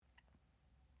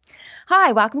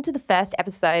Hi, welcome to the first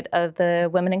episode of the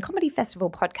Women in Comedy Festival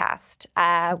podcast.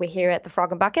 We're here at the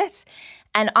Frog and Bucket,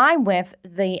 and I'm with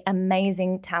the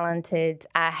amazing, talented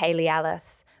Hayley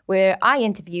Ellis, where I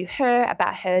interview her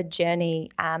about her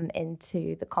journey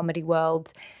into the comedy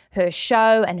world, her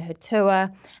show and her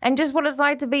tour, and just what it's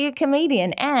like to be a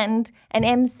comedian and an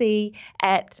MC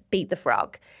at Beat the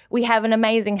Frog. We have an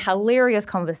amazing, hilarious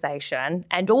conversation,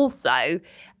 and also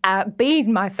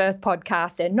being my first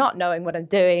podcast and not knowing what I'm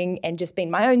doing and just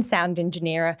being my own sound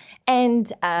engineer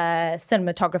and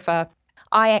cinematographer,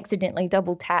 I accidentally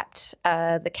double tapped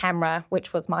the camera,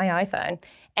 which was my iPhone,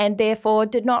 and therefore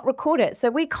did not record it. So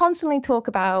we constantly talk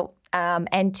about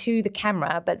and to the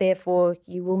camera, but therefore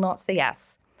you will not see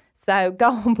us. So go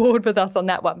on board with us on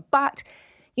that one. But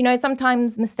you know,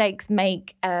 sometimes mistakes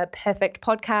make a perfect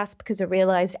podcast because I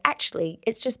realized actually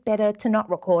it's just better to not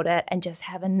record it and just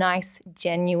have a nice,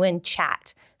 genuine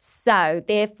chat. So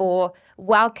therefore,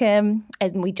 welcome,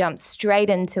 and we jump straight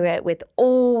into it with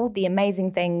all the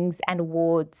amazing things and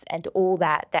awards and all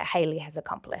that Hayley has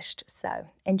accomplished. So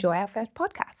enjoy our first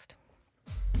podcast.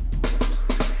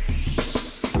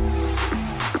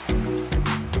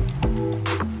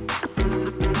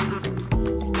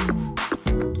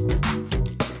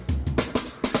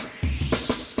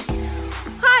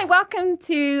 Welcome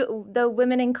to the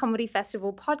Women in Comedy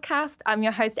Festival podcast. I'm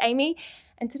your host, Amy,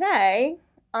 and today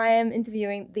I am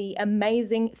interviewing the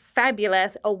amazing,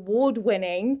 fabulous,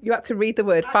 award-winning... You had to read the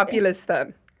word fabulous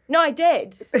then. No, I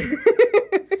did.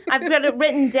 I've got it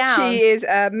written down. She is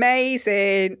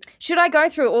amazing. Should I go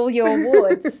through all your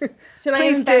awards?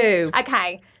 Please do.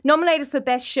 Okay. Nominated for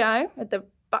Best Show at the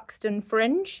Buxton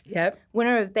Fringe. Yep.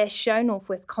 Winner of Best Show,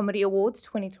 Northwest Comedy Awards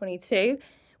 2022.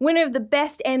 Winner of the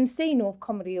Best MC North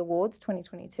Comedy Awards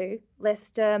 2022,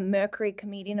 Leicester Mercury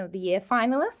Comedian of the Year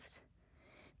finalist,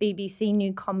 BBC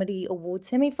New Comedy Award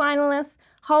semi-finalist,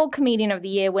 Whole Comedian of the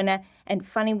Year winner, and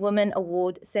Funny Woman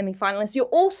Award semi-finalist. You're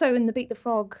also in the Beat the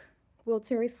Frog World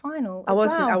Series final. I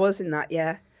was in that,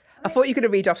 yeah. I thought you were going to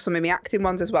read off some of my acting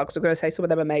ones as well, because I'm going to say some of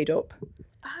them are made up.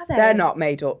 Are they? They're not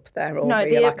made up. They're all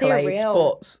real accolades,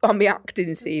 real. But on the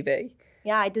acting CV.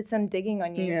 Yeah, I did some digging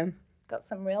on you. Yeah. Got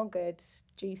some real good,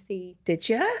 juicy. Did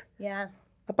you? Yeah.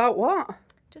 About what?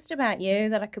 Just about you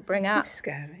that I could bring up. This is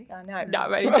scary. I know. No,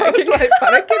 I'm only I joking. was like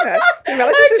panicking there. You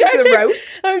realize this is a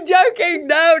roast? I'm joking.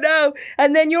 No.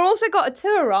 And then you've also got a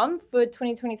tour on for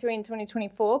 2023 and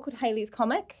 2024 called Hayley's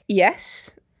Comic.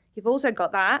 Yes. You've also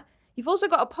got that. You've also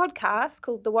got a podcast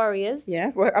called The Warriors.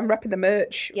 Yeah. Well, I'm repping the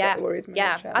merch. Yeah. The Warriors merch.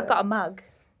 Yeah. I've got a mug.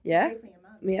 Yeah. You gave me a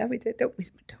mug. Yeah, we did. Don't say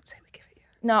we give it you.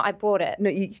 No, I brought it. No,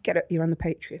 you get it. You're on the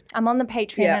Patreon. I'm on the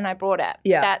Patreon and I brought it.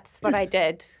 Yeah. That's what I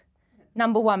did.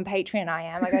 Number one Patreon I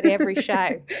am. I go to every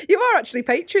show. You are actually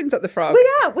patrons at the Frog.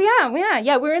 We are.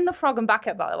 Yeah, we're in the Frog and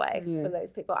Bucket, by the way, for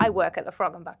those people. I work at the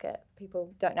Frog and Bucket.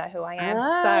 People don't know who I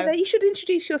am. So you should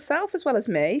introduce yourself as well as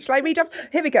me. Shall I read off?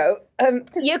 Here we go.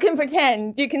 You can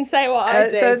pretend. You can say what I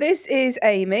do. So this is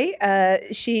Amy.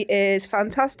 She is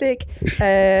fantastic.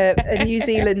 A New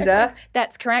Zealander.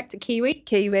 That's correct. A Kiwi.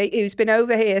 Who's been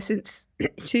over here since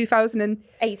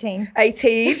 2018.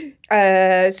 18.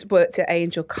 Worked at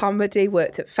Angel Comedy,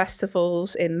 worked at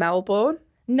festivals in Melbourne.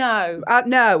 No,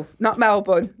 not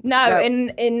Melbourne. No.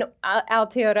 in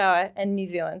Aotearoa in New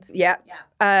Zealand. Yeah.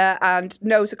 And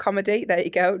knows a comedy. There you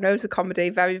go. Knows a comedy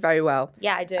very, very well.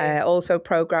 Yeah, I do. Also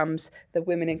programs the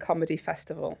Women in Comedy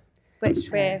Festival.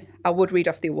 Which we're... I would read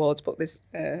off the awards, but there's...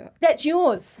 That's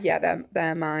yours. Yeah,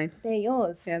 they're mine. They're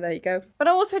yours. Yeah, there you go. But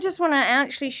I also just want to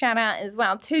actually shout out as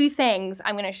well, two things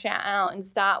I'm going to shout out and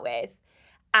start with.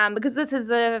 Because this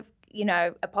is a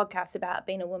podcast about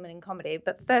being a woman in comedy.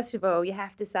 But first of all, you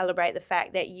have to celebrate the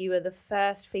fact that you are the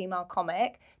first female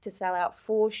comic to sell out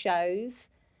 4 shows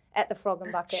at the Frog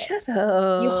and Bucket. Shut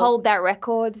up. You hold that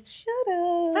record. Shut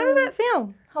up. How does that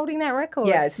feel, holding that record?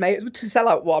 Yeah, it's made to sell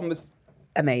out 1 was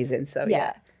amazing. So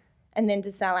yeah. And then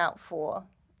to sell out 4.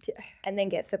 Yeah. And then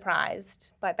get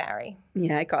surprised by Barry.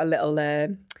 Yeah, I got a little.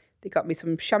 They got me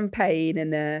some champagne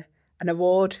and an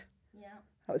award.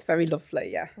 That was very lovely,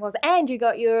 yeah. And you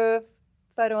got your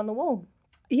photo on the wall.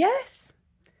 Yes.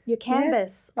 Your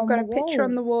canvas on the wall. I've I've got a picture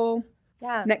on the wall.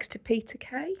 Yeah. Next to Peter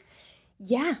Kay.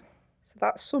 Yeah. So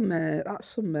that's some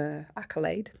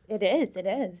accolade. It is.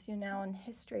 You're now in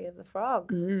history of the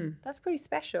Frog. Mm. That's pretty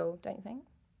special, don't you think?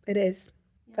 It is.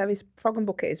 Yeah. Frog and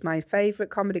Bucket is my favourite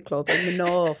comedy club in the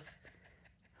north.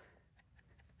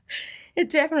 It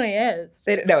definitely is.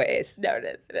 No, it is. No, it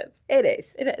is. It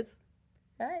is. It is.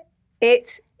 Right.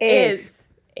 It is.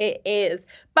 It is.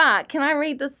 But can I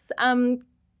read this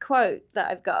quote that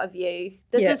I've got of you?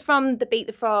 This is from the Beat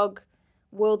the Frog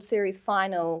World Series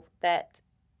final that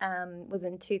was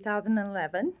in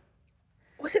 2011.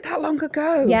 Was it that long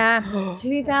ago? Yeah,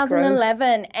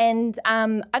 2011. And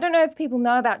I don't know if people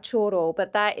know about Chortle,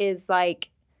 but that is like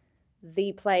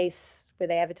the place where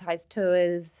they advertise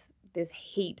tours. There's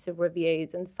heaps of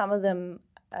reviews, and some of them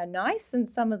are nice and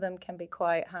some of them can be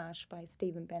quite harsh, by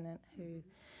Stephen Bennett, who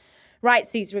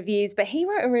writes these reviews. But he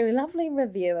wrote a really lovely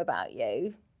review about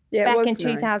you. Yeah, back it was in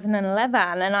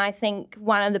 2011, and I think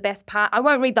one of the best I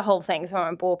won't read the whole thing so I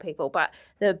won't bore people, but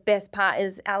the best part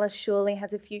is Ellis surely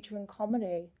has a future in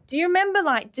comedy. Do you remember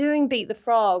like doing Beat the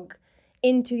Frog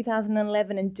in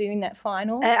 2011 and doing that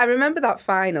final? I remember that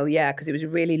final, yeah, because it was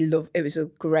really it was a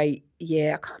great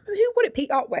year. I can't remember who won it.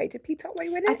 Pete Otway. Did Pete Otway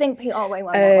win it? I think Pete Otway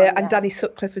won that one, and Danny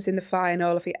Sutcliffe was in the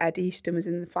final. I think Ed Easton was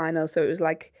in the final. So it was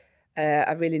like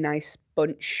a really nice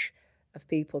bunch of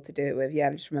people to do it with. Yeah,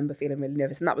 I just remember feeling really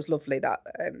nervous, and that was lovely, that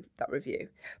review.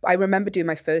 But I remember doing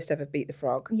my first ever Beat the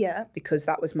Frog. Yeah. Because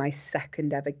that was my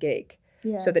second ever gig.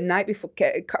 Yeah. So the night before,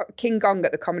 King Gong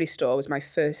at the Comedy Store was my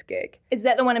first gig. Is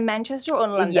that the one in Manchester or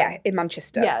in London? Yeah, in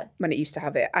Manchester. Yeah. When it used to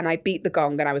have it. And I beat the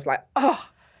gong and I was like, oh,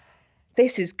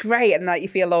 this is great. And like you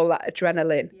feel all that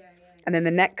adrenaline. Yeah. And then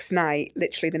the next night,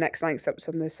 literally the next night, because that was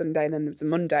on the Sunday and then there was a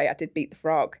Monday, I did Beat the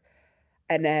Frog.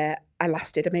 And I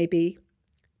lasted maybe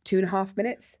 2.5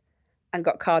 minutes and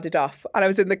got carded off. And I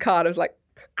was in the car and I was like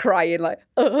crying like,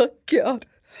 oh God,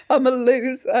 I'm a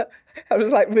loser. I was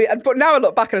like, but now I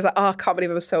look back and I was like, oh, I can't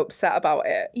believe I was so upset about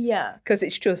it. Yeah. Because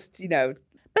it's just,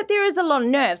 But there is a lot of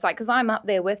nerves, like, because I'm up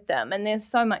there with them and there's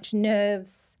so much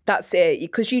nerves. That's it.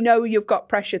 Because you've got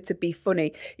pressure to be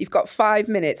funny. You've got 5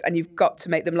 minutes and you've got to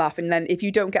make them laugh. And then if you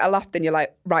don't get a laugh, then you're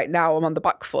like, right now I'm on the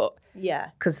back foot. Yeah.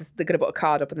 Because they're going to put a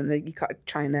card up and then you can't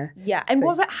trying to... Yeah. And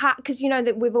was it hard? Because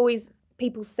that we've always...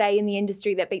 People say in the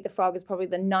industry that Beat the Frog is probably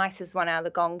the nicest one out of the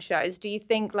Gong shows. Do you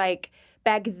think, like,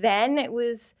 back then it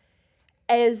was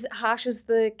as harsh as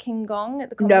the King Gong at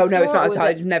the Comedy Store? No, it's not as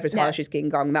harsh. Never as harsh as King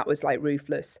Gong. That was, like,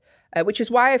 ruthless. Which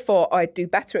is why I thought I'd do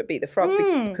better at Beat the Frog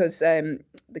because the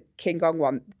King Gong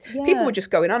one, people were just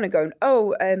going on and going,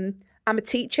 oh, I'm a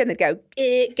teacher. And they'd go,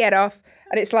 get off.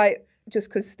 And it's like, just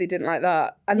because they didn't like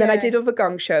that. And then I did other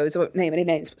Gong shows, I won't name any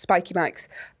names, Spiky Mics.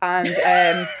 And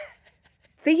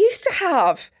they used to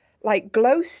have like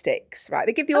glow sticks, right?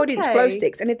 They give the audience glow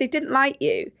sticks. And if they didn't like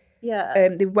you,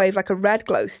 they wave like a red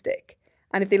glow stick.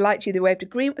 And if they liked you, they waved a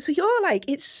green. So you're like,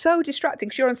 it's so distracting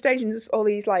because you're on stage and there's all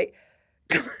these like...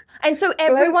 And so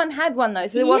everyone had one though.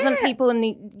 So there wasn't people in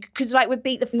the... Because like with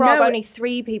Beat the Frog, only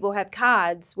 3 people have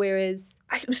cards, whereas...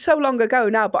 It was so long ago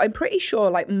now, but I'm pretty sure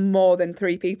like more than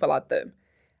 3 people had them.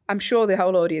 I'm sure the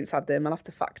whole audience had them. I'll have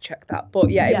to fact check that. But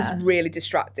yeah, it was really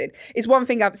distracting. It's one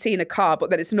thing I've seen a card, but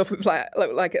then it's enough of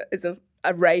it's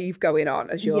a rave going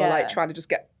on as you're like trying to just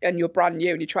get... And you're brand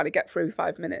new and you're trying to get through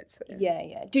 5 minutes.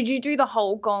 Yeah. Did you do the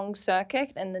whole Gong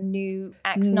circuit and the new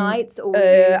acts nights? Or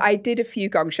I did a few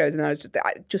Gong shows and I was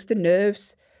just the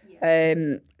nerves.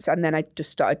 And then I just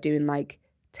started doing like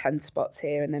 10 spots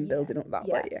here and then building up that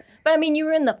way. Yeah. But I mean, you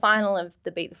were in the final of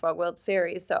the Beat the Frog World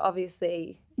Series, so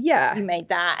obviously you made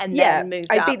that and then moved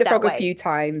up. I beat the Frog a few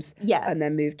times and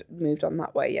then moved on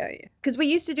that way, yeah. Because we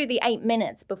used to do the 8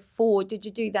 minutes before. Did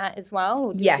you do that as well?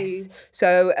 Or did yes.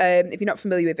 So if you're not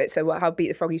familiar with it, so how Beat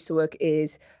the Frog used to work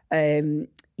is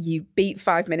you beat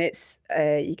 5 minutes,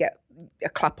 you get a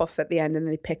clap off at the end and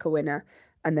then they pick a winner.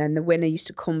 And then the winner used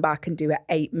to come back and do an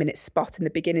 8-minute spot in the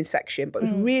beginning section, but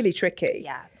it was really tricky.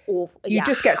 Yeah, awful. You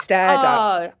just get stared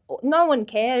at. No one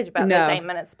cared about those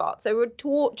 8-minute spots. They were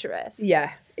torturous.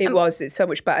 Yeah, it was. It's so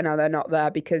much better now they're not there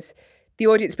because the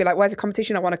audience be like, where's the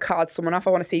competition? I want to card someone off.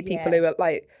 I want to see people who are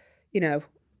like,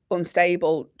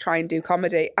 unstable try and do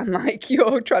comedy and like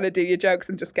you're trying to do your jokes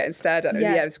and just getting stared at.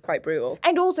 It was quite brutal.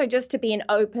 And also just to be an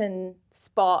open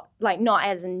spot, like not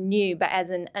as a new, but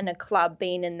as in a club,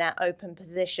 being in that open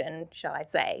position, shall I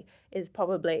say, is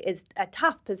a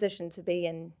tough position to be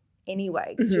in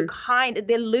anyway. Because you're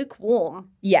they're lukewarm.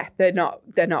 Yeah, they're not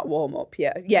warm up.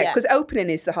 Yeah, because opening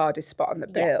is the hardest spot on the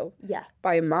bill. Yeah.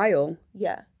 By a mile.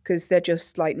 Yeah. Because they're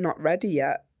just like not ready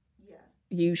yet. Yeah.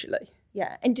 Usually.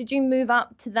 Yeah. And did you move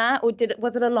up to that, or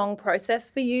was it a long process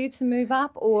for you to move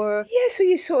up, or? Yeah, so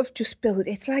you sort of just build.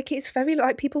 It's very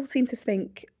like people seem to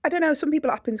think, I don't know, some people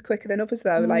it happens quicker than others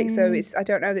though. Like, so it's, I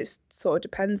don't know, it sort of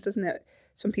depends, doesn't it?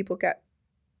 Some people get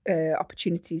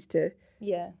opportunities to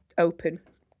open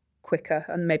quicker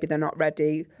and maybe they're not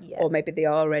ready or maybe they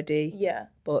are ready. Yeah.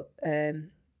 But,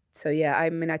 so yeah, I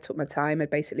mean, I took my time.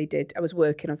 I was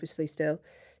working obviously still.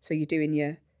 So you're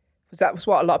doing that was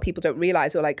what a lot of people don't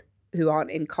realise, or like, who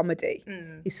aren't in comedy,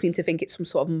 you seem to think it's some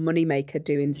sort of money maker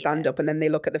doing stand-up and then they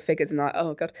look at the figures and they're like,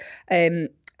 oh God.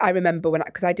 I remember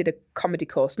because I did a comedy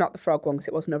course, not the Frog one because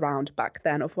it wasn't around back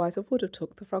then. Otherwise, I would have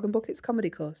took the Frog and Buckets comedy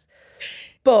course.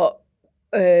 But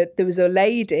there was a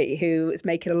lady who was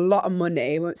making a lot of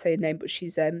money. I won't say her name, but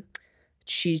she's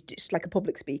just like a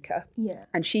public speaker. Yeah.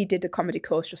 And she did a comedy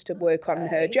course just to work on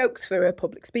her jokes for her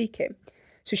public speaking.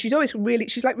 So she's always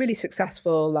she's like really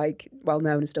successful, like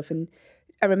well-known and stuff. And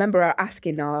I remember her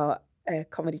asking our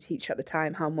comedy teacher at the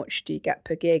time, how much do you get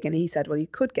per gig? And he said, well, you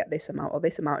could get this amount or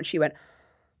this amount. And she went,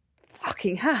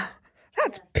 fucking hell,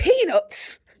 that's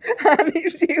peanuts. And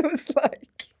she was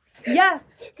like... Yeah.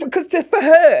 Because for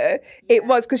her, it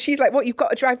was, because she's like, what, you've got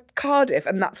to drive Cardiff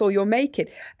and that's all you're making.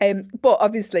 But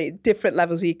obviously, different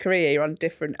levels of your career, you're on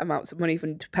different amounts of money,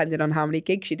 even depending on how many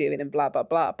gigs you're doing and blah, blah,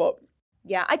 blah. But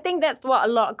yeah, I think that's what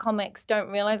a lot of comics don't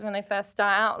realise when they first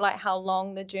start out, like how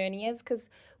long the journey is. Because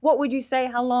what would you say,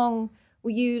 how long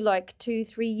were you, like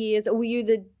 2-3 years? Or were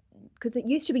you because it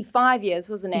used to be 5 years,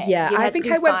 wasn't it? Yeah, I think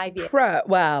I went pro.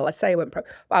 Well, I say I went pro.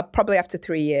 Probably after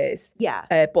 3 years.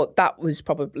 Yeah. But that was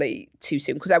probably too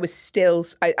soon because I was still,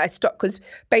 I stopped because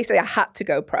basically I had to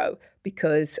go pro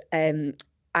because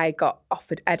I got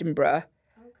offered Edinburgh,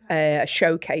 a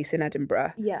showcase in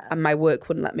Edinburgh. Yeah. And my work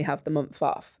wouldn't let me have the month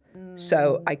off.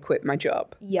 So I quit my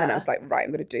job. Yeah. And I was like, right,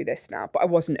 I'm going to do this now. But I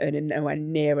wasn't earning nowhere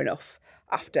near enough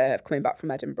after coming back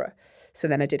from Edinburgh. So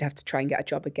then I did have to try and get a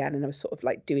job again, and I was sort of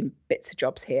like doing bits of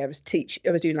jobs here. I was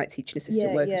doing like teaching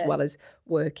assistant work as well as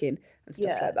working and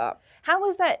stuff like that. How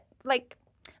was that? Like,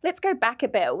 let's go back a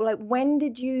bit. Like, when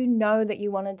did you know that you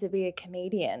wanted to be a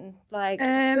comedian? Like,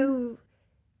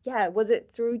 was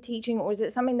it through teaching, or was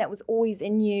it something that was always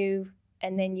in you,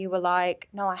 and then you were like,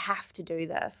 no, I have to do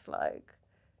this? Like,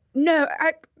 no,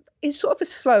 it's sort of a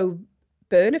slow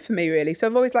burner for me, really. So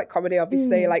I've always liked comedy,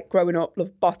 obviously. Like growing up,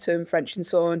 loved Bottom, French and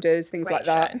Saunders, things Great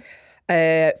like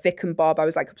that. Vic and Bob, I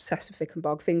was like obsessed with Vic and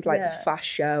Bob, things like The Fast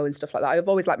Show and stuff like that. I've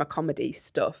always liked my comedy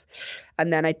stuff.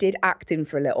 And then I did acting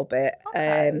for a little bit,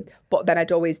 but then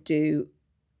I'd always do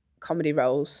comedy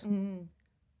roles.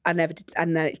 I never did,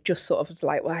 and then it just sort of was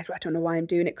like, well, I don't know why I'm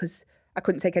doing it, because I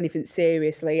couldn't take anything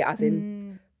seriously, as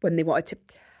in when they wanted to,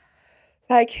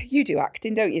 like, you do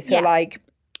acting, don't you? So like,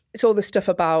 it's all the stuff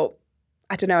about,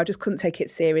 I don't know, I just couldn't take it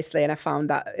seriously. And I found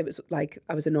that it was like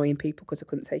I was annoying people because I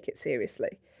couldn't take it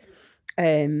seriously.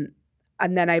 And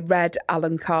then I read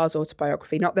Alan Carr's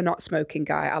autobiography, not the not smoking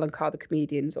guy, Alan Carr, the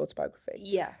comedian's autobiography.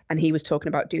 Yeah. And he was talking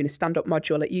about doing a stand-up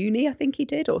module at uni, I think he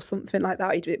did, or something like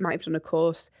that. He might have done a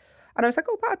course. And I was like,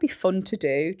 oh, that'd be fun to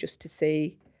do, just to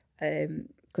see,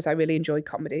 because I really enjoy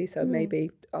comedy. So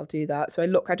maybe I'll do that. So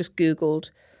I just Googled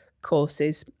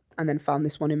courses and then found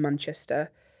this one in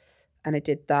Manchester. And I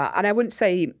did that. And I wouldn't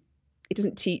say it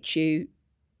doesn't teach you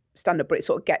stand-up, but it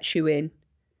sort of gets you in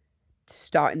to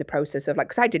start in the process of, like,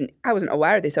 because I wasn't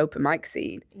aware of this open mic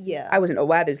scene. Yeah. I wasn't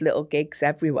aware there's little gigs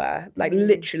everywhere. Like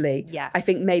literally. Yeah. I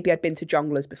think maybe I'd been to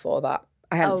Jongleurs before that.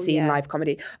 I hadn't seen live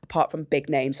comedy apart from big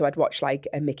names. So I'd watch like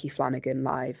a Mickey Flanagan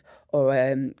live or,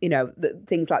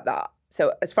 things like that.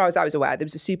 So as far as I was aware, there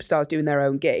was the superstars doing their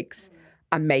own gigs.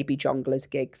 And maybe Jongleurs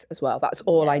gigs as well. That's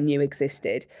all I knew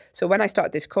existed. So when I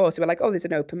started this course, we were like, oh, there's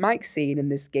an open mic scene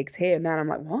and there's gigs here and there. And I'm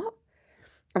like, what?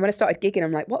 And when I started gigging,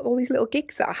 I'm like, what? All these little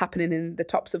gigs that are happening in the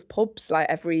tops of pubs, like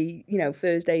every,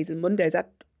 Thursdays and Mondays. I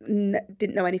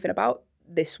didn't know anything about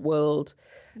this world.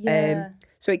 Yeah.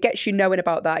 So it gets you knowing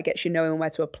about that. It gets you knowing where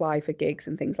to apply for gigs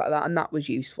and things like that. And that was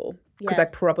useful because I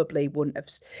probably wouldn't have.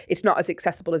 It's not as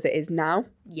accessible as it is now.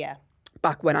 Yeah.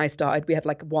 Back when I started, we had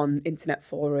like one internet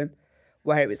forum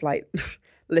where it was like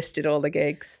listed all the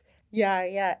gigs.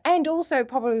 Yeah. And also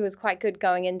probably was quite good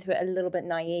going into it a little bit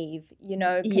naive,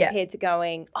 compared to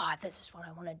going, oh, this is what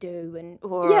I want to do.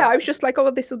 Yeah, I was just like,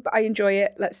 oh, I enjoy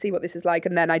it. Let's see what this is like.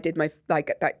 And then I did my,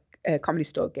 that Comedy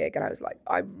Store gig and I was like,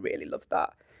 I really loved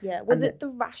that. Yeah. Was it the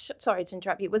rash? Sorry to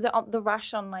interrupt you. Was it the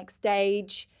rash on like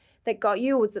stage that got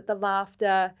you? Or was it the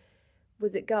laughter?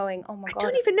 Was it going, oh my God? I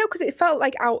don't even know, because it felt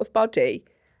like out of body.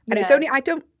 And it's only,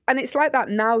 and it's like that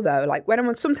now though. Like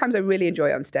when sometimes I really enjoy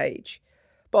it on stage,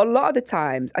 but a lot of the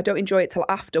times I don't enjoy it till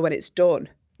after when it's done.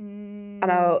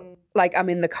 And I'm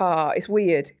in the car. It's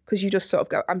weird because you just sort of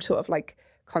go, I'm sort of like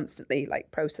constantly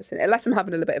like processing it. Unless I'm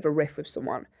having a bit of a riff with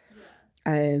someone.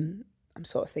 I'm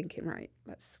sort of thinking, right,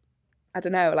 I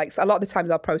don't know. Like a lot of the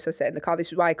times I'll process it in the car.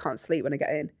 This is why I can't sleep when I get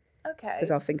in. Okay. Because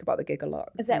I'll think about the gig a lot.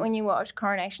 Is that when you watch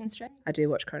Coronation Street? I do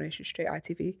watch Coronation Street,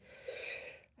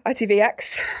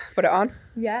 ITVX, put it on.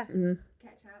 Yeah.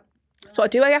 Catch up. So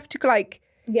I have to like,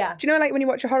 do you know like when you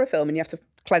watch a horror film and you have to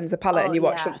cleanse the palate and you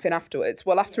watch something afterwards?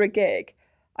 Well, after a gig,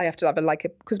 I have to have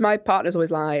because my partner's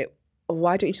always like, oh,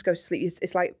 why don't you just go to sleep?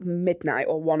 It's like midnight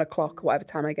or 1 o'clock, whatever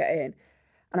time I get in.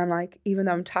 And I'm like, even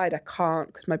though I'm tired, I can't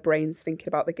because my brain's thinking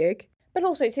about the gig. But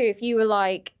also, too, if you were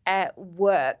like at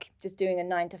work, just doing a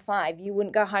 9 to 5, you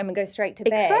wouldn't go home and go straight to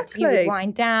bed. Exactly. You would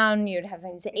wind down, you would have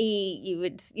something to eat, you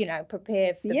would,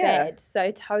 prepare for bed.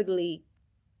 So totally,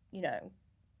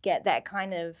 get that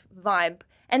kind of vibe.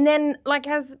 And then, like,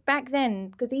 as back then,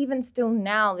 because even still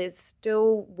now, there's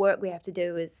still work we have to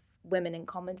do as women in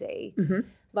comedy. Mm-hmm.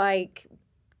 Like,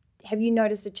 have you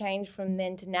noticed a change from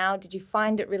then to now? Did you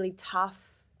find it really tough?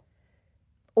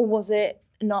 Or was it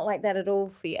not like that at all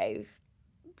for you?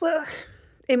 Well,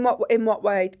 in what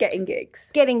way? Getting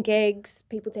gigs? Getting gigs,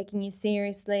 people taking you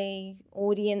seriously,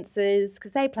 audiences,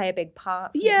 because they play a big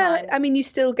part sometimes. Yeah, I mean, you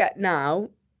still get now.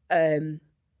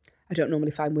 I don't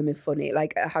normally find women funny.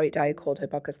 Like Harriet Dyer called her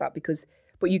podcast that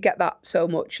but you get that so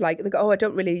much. Like they go, oh, I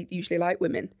don't really usually like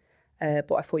women,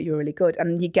 but I thought you were really good.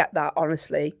 And you get that,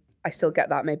 honestly. I still get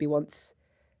that maybe once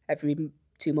every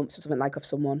 2 months or something, like of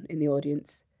someone in the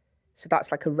audience. So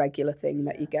that's like a regular thing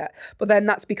that you get. But then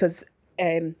that's because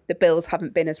the bills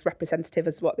haven't been as representative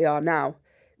as what they are now.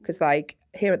 Because like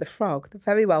here at the Frog, they're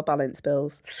very well balanced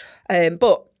bills.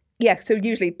 But yeah, so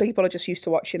usually people are just used to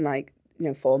watching like,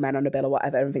 4 men on a bill or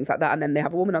whatever and things like that. And then they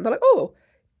have a woman on, they're like, oh,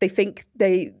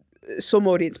 some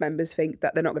audience members think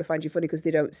that they're not going to find you funny because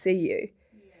they don't see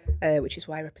you, which is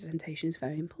why representation is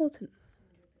very important.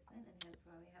 100%, and that's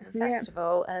why we have a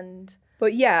festival.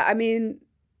 But yeah, I mean,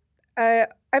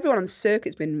 everyone on the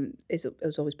circuit's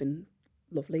has always been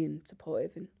lovely and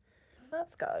supportive. And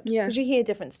that's good. Yeah. Because you hear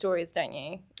different stories, don't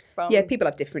you? Yeah, people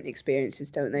have different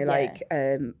experiences, don't they? Yeah. Like,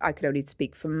 I can only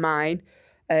speak for mine.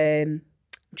 I'm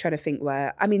trying to think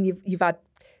where, I mean,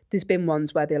 there's been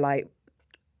ones where they're like,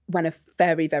 when I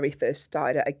very, very first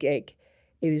started at a gig,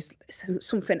 it was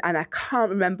something, and I can't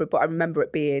remember, but I remember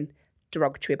it being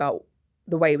derogatory about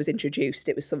the way it was introduced.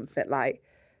 It was something like,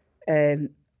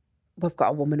 we've got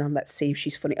a woman on, let's see if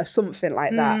she's funny, or something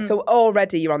like that. So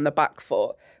already you're on the back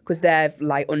foot because they've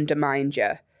like undermined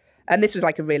you. And this was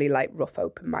like a really like rough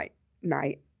open mic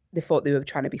night. They thought they were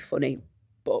trying to be funny,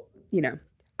 but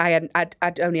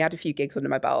I'd only had a few gigs under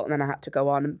my belt, and then I had to go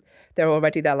on, and they're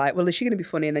like, well, is she going to be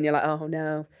funny? And then you're like, oh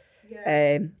no.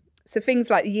 Yeah. So things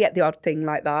like, you get the odd thing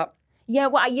like that. Yeah,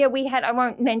 we had, I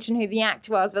won't mention who the act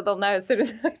was, but they'll know as soon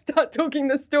as I start talking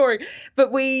the story.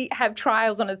 But we have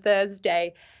trials on a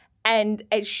Thursday, and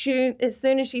as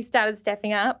soon as she started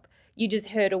stepping up, you just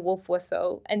heard a wolf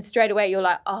whistle, and straight away you're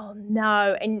like, oh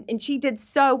no. And she did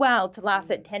so well to last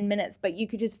at 10 minutes, but you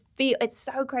could just feel, it's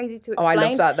so crazy to explain. Oh, I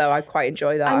love that though. I quite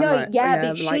enjoy that. I know,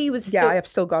 but she was still... Yeah, I've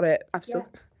still got it.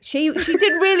 She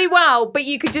did really well, but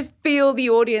you could just feel the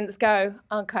audience go,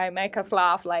 okay, make us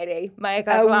laugh, lady. Make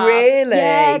us laugh. Oh, really?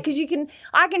 Yeah, because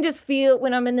I can just feel,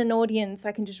 when I'm in an audience,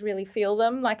 I can just really feel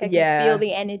them. Like I can feel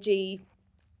the energy,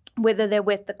 whether they're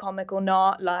with the comic or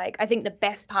not. Like, I think the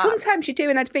best part... Sometimes you do,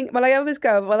 and I think, I always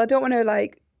go, I don't want to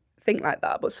like think like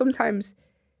that, but sometimes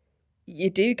you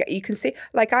can see,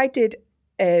 like I did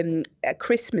a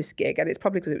Christmas gig, and it's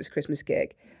probably because it was a Christmas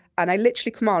gig, and I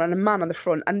literally come on and a man on the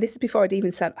front, and this is before I'd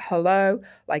even said hello,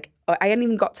 like I hadn't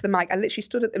even got to the mic, I literally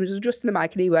stood at, it was adjusting the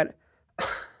mic, and he went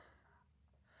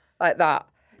like that.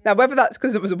 Now, whether that's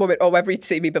because it was a woman or whether he'd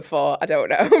seen me before, I don't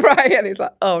know, right? And he was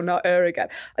like, oh, not her again.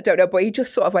 I don't know, but he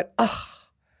just sort of went, oh.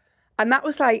 And that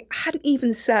was like, I hadn't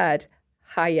even said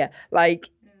hiya. Like,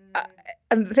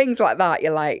 and things like that,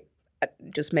 you're like,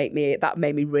 that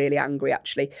made me really angry,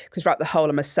 actually. Because throughout the whole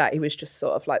of my set, he was just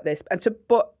sort of like this. And so,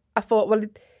 but I thought, well,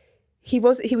 he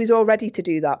was all ready to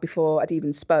do that before I'd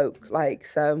even spoke, like,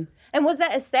 so. And was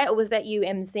that a set, or was that you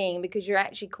emceeing? Because you're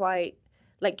actually quite...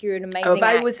 Like, you're an amazing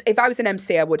act. If I was an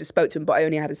MC, I would have spoke to him, but I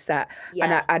only had a set.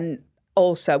 Yeah. And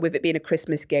also, with it being a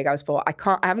Christmas gig, I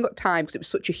haven't got time, because it was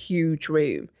such a huge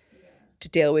room to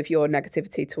deal with your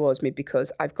negativity towards me,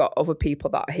 because I've got other people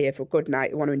that are here for a good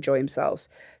night who want to enjoy themselves.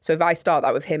 So if I start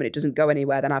that with him and it doesn't go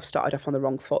anywhere, then I've started off on the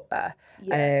wrong foot there.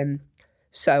 Yeah.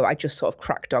 So I just sort of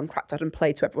cracked on and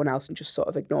played to everyone else and just sort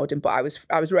of ignored him. But I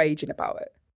was raging about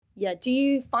it. Yeah. Do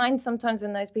you find sometimes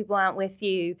when those people aren't with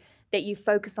you that you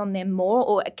focus on them more,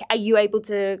 or are you able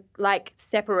to like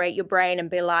separate your brain and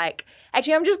be like,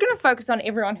 actually, I'm just going to focus on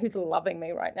everyone who's loving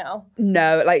me right now?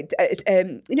 No, like,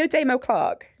 Damo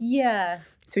Clark? Yeah.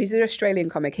 So he's an Australian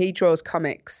comic. He draws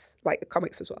comics, like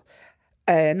comics as well.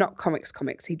 Not comics.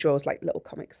 He draws like little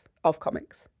comics of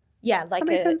comics. Yeah, like that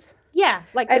makes sense. Yeah,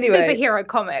 like a superhero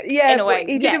comic. Yeah, in a way.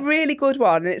 He did a really good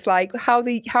one, and it's like how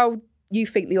you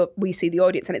think we see the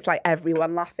audience, and it's like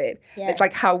everyone laughing. Yeah. It's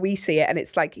like how we see it, and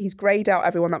it's like he's greyed out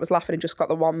everyone that was laughing and just got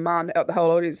the one man out the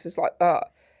whole audience is like that.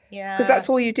 Yeah. Because that's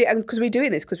all you do, and because we're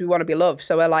doing this because we want to be loved.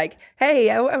 So we're like, hey,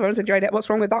 everyone's enjoying it. What's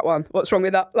wrong with that one? What's wrong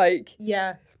with that? Like,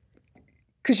 yeah.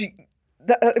 Because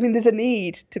there's a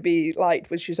need to be liked,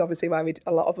 which is obviously why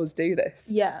a lot of us do this.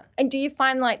 Yeah. And do you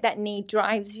find like that need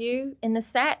drives you in the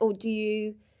set, or do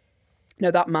you...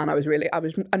 No, that man, I was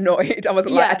annoyed. I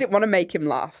wasn't I didn't want to make him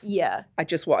laugh. Yeah. I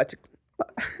just wanted to...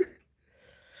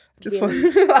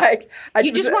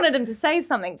 You just wanted him to say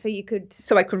something so you could...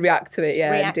 So I could react to it,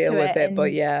 and deal with it,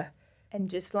 but yeah. And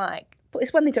just like... But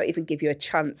it's when they don't even give you a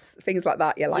chance. Things like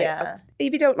that, you're like,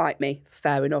 if you don't like me,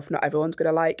 fair enough. Not everyone's going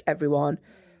to like everyone.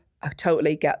 I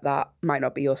totally get that. Might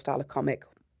not be your style of comic.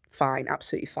 Fine,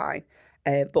 absolutely fine.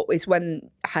 But it's when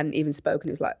I hadn't even spoken,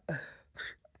 it was like...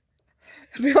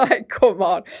 I'd be like, come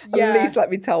on. At least let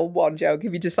me tell one joke.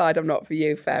 If you decide I'm not for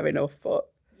you, fair enough. But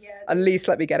at least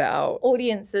let me get it out.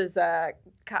 Audiences are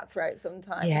cutthroat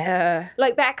sometimes. Yeah.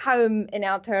 Like back home in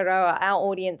Aotearoa, our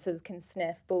audiences can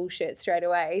sniff bullshit straight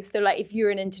away. So like if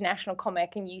you're an international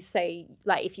comic and you say,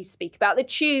 like if you speak about the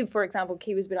tube, for example,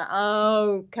 Kiwis be like,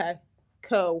 oh, okay,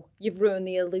 cool. You've ruined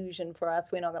the illusion for us.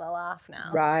 We're not going to laugh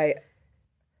now. Right.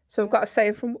 So I've got to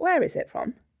say from, where is it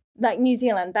from? Like New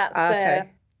Zealand, that's the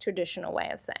traditional way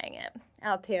of saying it.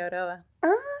 Aotearoa. Oh,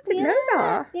 I didn't know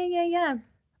that. Yeah.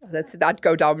 That'd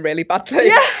go down really badly.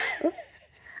 Yeah.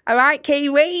 All right,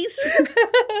 Kiwis.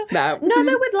 No,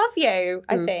 they would love you,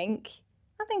 I think.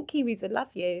 I think Kiwis would love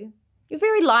you. You're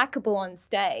very likeable on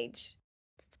stage.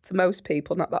 To most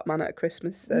people, not that man at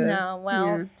Christmas. No, well.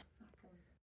 Yeah.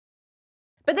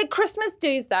 But the Christmas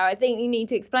dues, though, I think you need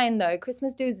to explain, though.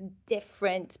 Christmas dues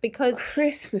different because...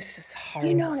 Christmas is horrible.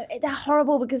 You know, they're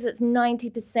horrible because it's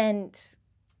 90%...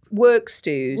 Work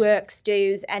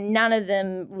stews, and none of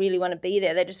them really want to be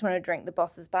there. They just want to drink the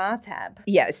boss's bar tab.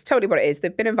 Yeah, it's totally what it is.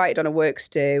 They've been invited on a work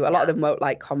stew. A lot of them won't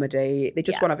like comedy. They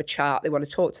just want to have a chat. They want to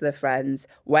talk to their friends.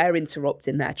 We're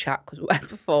interrupting their chat because we're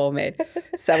performing.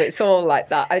 So it's all like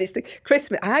that. And it's the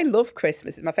Christmas. I love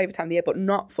Christmas. It's my favourite time of the year, but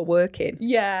not for working.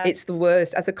 Yeah. It's the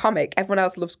worst. As a comic, everyone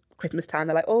else loves Christmas time.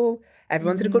 They're like, oh,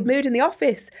 everyone's in a good mood in the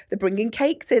office. They're bringing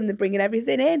cakes in. They're bringing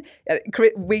everything in.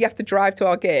 We have to drive to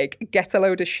our gig, get a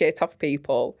load of shit off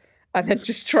people, and then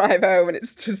just drive home. And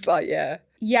it's just like, yeah.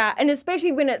 Yeah. And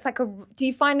especially when it's like do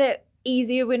you find it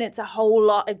easier when it's a whole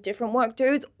lot of different work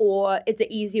dues, or is it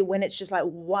easier when it's just like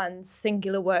one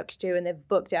singular work due and they've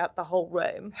booked out the whole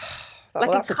room? Like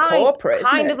well, that's a corporate, isn't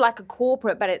it? Kind of like a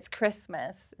corporate, but it's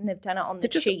Christmas and they've done it on the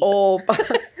cheap.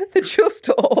 They're just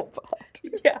all bad.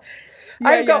 Yeah.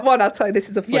 I've got one, I'll tell you, this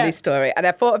is a funny story. And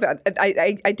I thought of it,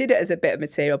 I did it as a bit of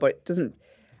material, but it doesn't,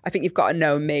 I think you've got to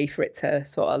know me for it to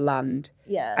sort of land.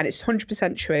 Yeah. And it's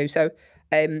 100% true. So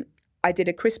I did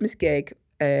a Christmas gig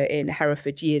in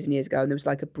Hereford years and years ago, and there was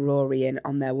like a brewery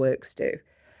on their work stew.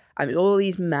 And all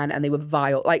these men, and they were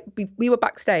vile. Like we were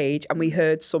backstage and we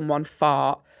heard someone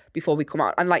fart before we come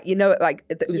out. And like, you know, like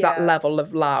it was that level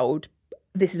of loud.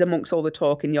 This is amongst all the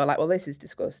talk and you're like, well, this is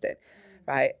disgusting.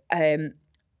 Right.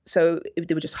 So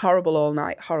they were just horrible all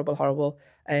night. Horrible.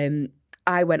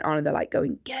 I went on and they're like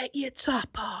going, get your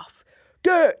top off.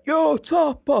 Get your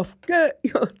top off. Get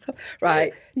your top.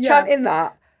 Right. Chanting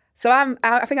that. So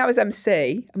I think I was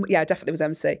MC. Yeah, I definitely was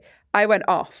MC. I went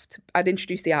off. I'd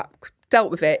introduced the act,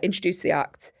 dealt with it, introduced the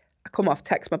act. I come off,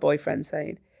 text my boyfriend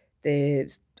saying, he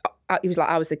was like,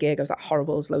 how was the gig? I was like,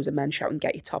 horrible. There's loads of men shouting,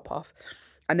 get your top off.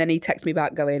 And then he texted me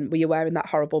back going, were you wearing that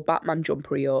horrible Batman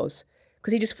jumper of yours?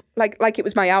 Because he just, like it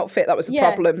was my outfit that was the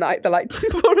problem. Like, they're like,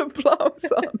 put a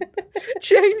blouse on.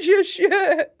 Change your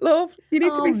shirt, love. You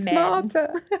need to be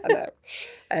smarter. I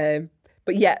know.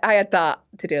 But yeah, I had that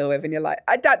to deal with. And you're like,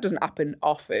 that doesn't happen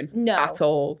often at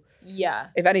all. Yeah.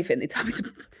 If anything, they tell me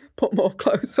to put more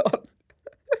clothes on.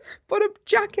 Put a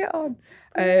jacket on.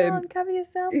 Come on, cover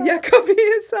yourself up. Yeah, cover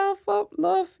yourself up,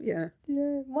 love. Yeah.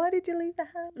 Why did you leave the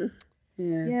hat?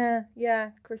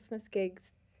 Yeah. Christmas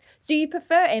gigs. Do you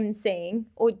prefer emceeing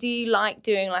or do you like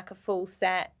doing like a full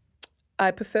set?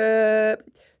 I prefer...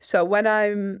 So when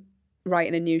I'm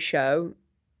writing a new show,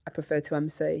 I prefer to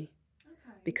MC.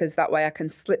 Because that way I can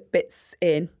slip bits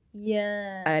in.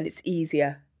 Yeah. And it's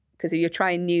easier. Because if you're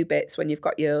trying new bits when you've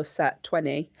got your set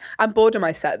 20... I'm bored of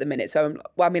my set at the minute. So,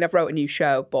 I've wrote a new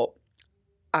show, but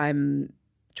I'm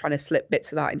trying to slip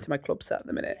bits of that into my club set at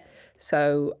the minute. Yeah.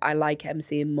 So I like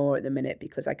emceeing more at the minute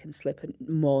because I can slip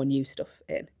more new stuff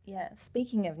in. Yeah.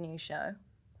 Speaking of new show.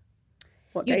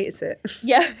 What date is it?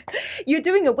 Yeah. You're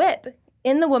doing a whip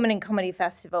in the Women in Comedy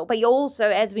Festival, but you're also,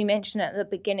 as we mentioned at the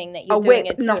beginning, that you're doing a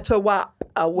whip, not a whap.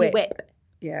 A whip. Whip.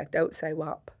 Yeah, don't say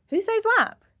whap. Who says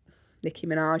whap? Nicki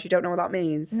Minaj. You don't know what that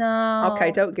means? No.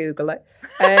 Okay, don't Google it.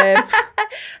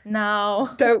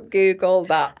 No. Don't Google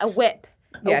that. A whip.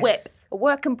 A whip. A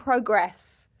work in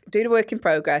progress. Doing a work in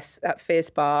progress at Fierce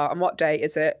Bar. And what date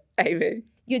is it, Amy?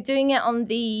 You're doing it on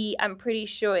I'm pretty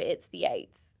sure it's the 8th.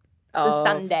 the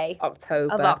Sunday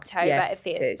October. of October Yes, at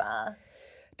it is. Fiesta.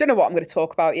 Don't know what I'm going to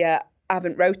talk about yet. I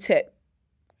haven't wrote it,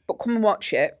 but come and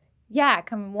watch it. Yeah,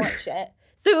 come and watch it.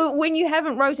 So when you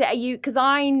haven't wrote it, are you, because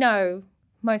I know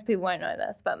most people won't know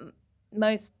this, but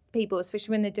most people,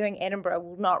 especially when they're doing Edinburgh,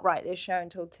 will not write their show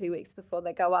until 2 weeks before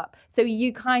they go up. So are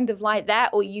you kind of like that,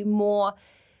 or are you more,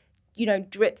 you know,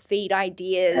 drip feed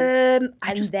ideas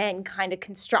and then kind of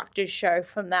construct a show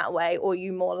from that way, or are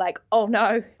you more like, oh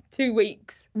no, 2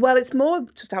 weeks? Well, it's more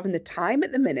just having the time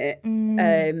at the minute.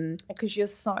 Because you're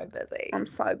so busy. I'm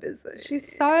so busy.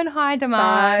 She's so in high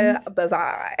demand. So busy.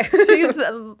 She's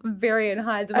very in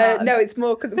high demand. No, it's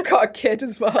more because I've got a kid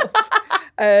as well.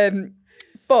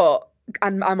 But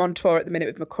I'm on tour at the minute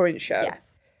with my current show.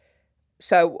 Yes.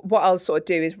 So what I'll sort of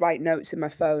do is write notes in my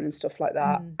phone and stuff like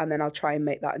that, and then I'll try and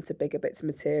make that into bigger bits of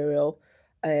material.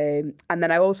 And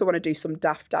then I also want to do some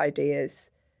daft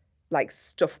ideas, like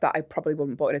stuff that I probably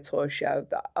wouldn't put in a tour show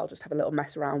that I'll just have a little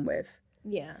mess around with.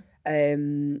 Yeah.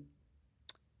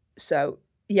 So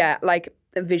yeah, like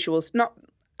visuals.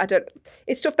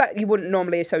 It's stuff that you wouldn't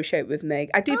normally associate with me.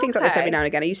 I do things like this every now and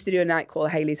again. I used to do a night called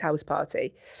Hayley's House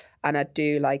Party, and I'd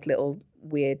do like little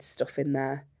weird stuff in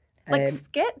there. Like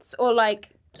skits, or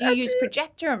like, do you use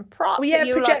projector and props? Well, yeah,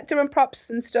 projector and props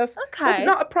and stuff. Okay. It's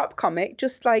not a prop comic,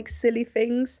 just like silly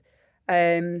things.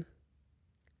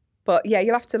 But yeah,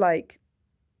 you'll have to like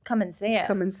come and see it.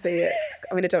 I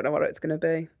mean, I don't know what it's going to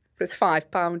be, but it's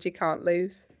 £5. You can't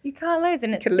lose. You can't lose,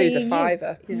 and you can lose a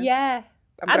fiver. Yeah.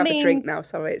 I'm going to have a drink now,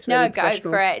 sorry. It's really professional.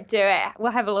 Go for it. Do it.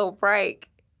 We'll have a little break.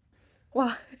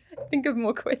 Well, think of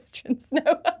more questions. No.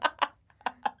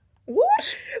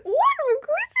 What? What more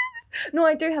questions? No,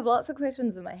 I do have lots of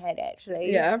questions in my head,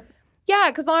 actually. Yeah.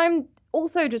 Yeah, because I'm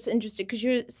also just interested, because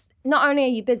you're not only are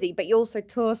you busy, but you also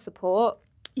tour support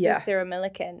with Sarah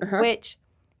Milliken, which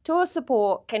tour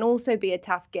support can also be a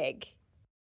tough gig.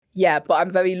 Yeah, but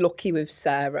I'm very lucky with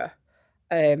Sarah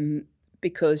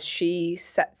because she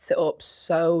sets it up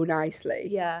so nicely.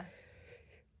 Yeah.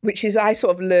 Which is, I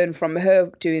sort of learned from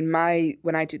her doing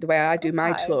the way I do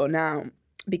my tour now.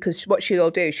 Because what she'll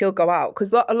do, she'll go out,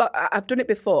 because I've done it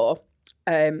before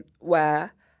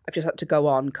where I've just had to go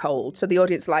on cold. So the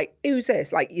audience are like, who's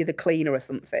this? Like, you're the cleaner or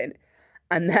something.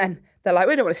 And then they're like,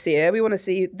 we don't want to see her. We want to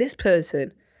see this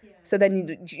person. Yeah. So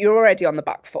then you're already on the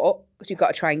back foot, because you've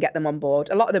got to try and get them on board.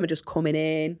 A lot of them are just coming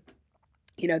in.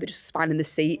 You know, they're just finding the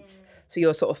seats. So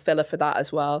you're sort of filler for that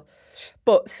as well.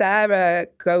 But Sarah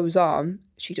goes on.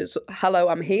 She does, hello,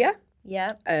 I'm here. Yeah.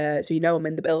 So you know I'm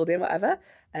in the building, whatever.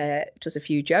 Does a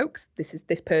few jokes. This is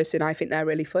this person, I think they're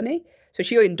really funny. So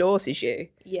she endorses you.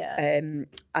 Yeah.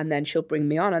 And then she'll bring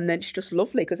me on, and then it's just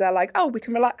lovely because they're like, oh, we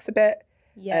can relax a bit.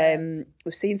 Yeah.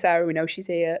 We've seen Sarah, we know she's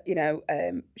here, you know,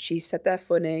 she said they're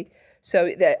funny.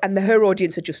 So, her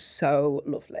audience are just so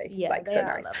lovely. Yeah, like so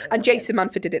nice. And Jason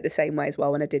Manford did it the same way as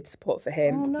well when I did support for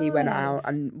him. Oh, nice. He went out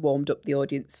and warmed up the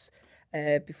audience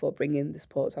before bringing the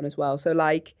supports on as well. So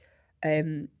like,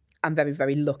 I'm very,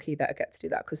 very lucky that I get to do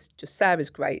that because just Sarah's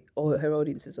great. All her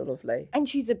audiences are lovely. And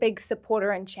she's a big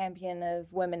supporter and champion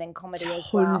of women in comedy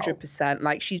as well. 100%.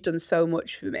 Like, she's done so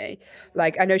much for me.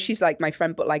 Like, I know she's like my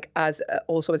friend, but like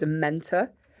also as a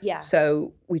mentor. Yeah.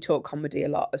 So we talk comedy a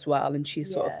lot as well. And she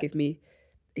sort of give me,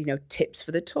 you know, tips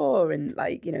for the tour and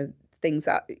like, you know, things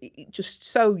that just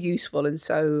so useful and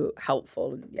so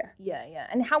helpful. And yeah.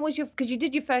 And how was because you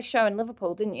did your first show in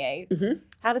Liverpool, didn't you? Mm-hmm.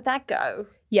 How did that go?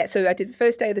 Yeah, so I did the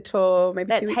first day of the tour, maybe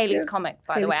 2 weeks ago. That's Hayley's comic,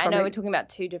 by the way. I know we're talking about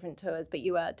two different tours, but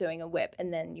you are doing a whip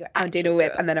and then you're I'm doing a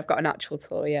whip and then I've got an actual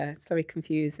tour, yeah. It's very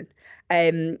confusing.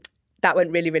 That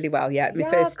went really, really well, yeah. My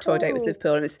first tour date was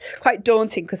Liverpool, and it was quite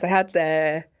daunting because I had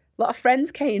a lot of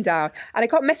friends came down, and I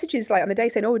got messages like on the day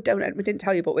saying, oh, we didn't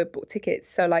tell you, but we booked tickets.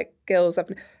 So like girls,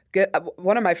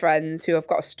 one of my friends who I've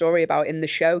got a story about in the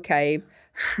show came.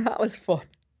 That was fun.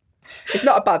 It's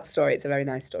not a bad story, it's a very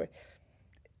nice story.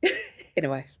 In a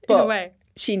way. But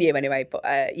she knew anyway. But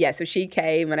so she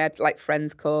came, and I had like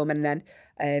friends come, and then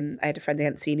I had a friend I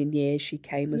hadn't seen in years. She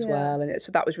came as well, and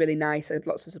so that was really nice. I had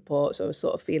lots of support, so I was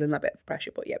sort of feeling a bit of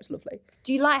pressure, but yeah, it was lovely.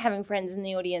 Do you like having friends in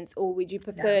the audience, or would you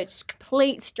prefer just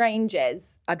complete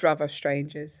strangers? I'd rather have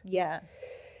strangers. Yeah.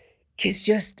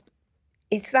 Because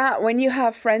it's that when you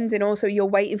have friends and also you're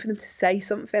waiting for them to say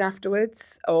something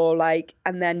afterwards, or like,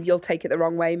 and then you'll take it the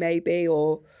wrong way maybe,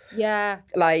 or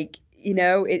like, you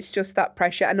know, it's just that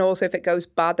pressure. And also if it goes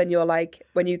bad, then you're like,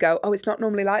 when you go, oh, it's not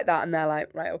normally like that. And they're like,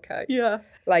 right, okay. Yeah.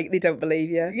 Like, they don't believe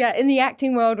you. Yeah, in the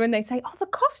acting world, when they say, oh, the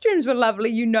costumes were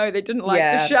lovely, you know they didn't like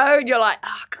the show. And you're like,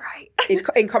 oh, great.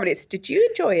 In comedy, it's, did you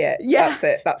enjoy it? Yeah. That's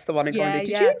it. That's the one in comedy.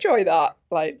 Did you enjoy that?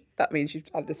 Like, that means you've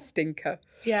had a stinker.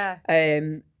 Yeah.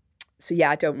 So, yeah,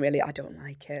 I don't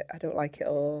like it. I don't like it at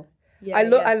all.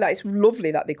 It's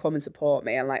lovely that they come and support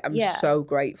me, and like I'm so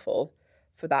grateful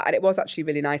for that. And it was actually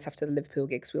really nice after the Liverpool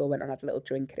gigs. We all went and had a little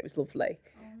drink, and it was lovely.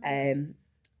 And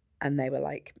they were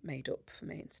like made up for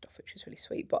me and stuff, which was really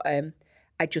sweet. But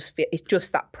I just feel it's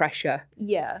just that pressure.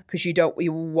 Yeah. Because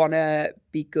you want to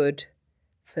be good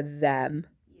for them.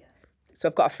 Yeah. So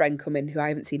I've got a friend coming who I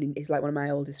haven't seen. He's like one of my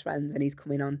oldest friends, and he's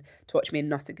coming on to watch me in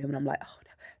Nottingham, and I'm like, oh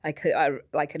no,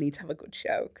 I need to have a good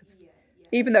show because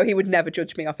even though he would never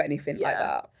judge me off anything like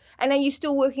that. And are you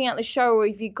still working out the show, or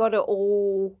have you got it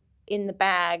all in the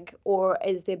bag, or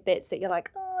is there bits that you're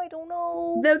like, oh, I don't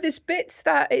know? No, there's bits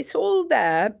that it's all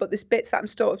there, but there's bits that I'm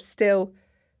sort of still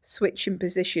switching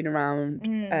position around.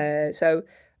 So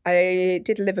I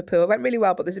did Liverpool. It went really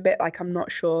well, but there's a bit like I'm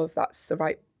not sure if that's the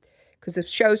right, because the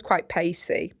show's quite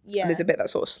pacey. Yeah. And there's a bit that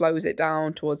sort of slows it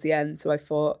down towards the end. So I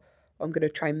thought I'm going to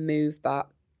try and move that.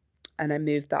 And I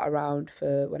moved that around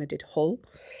for when I did Hull.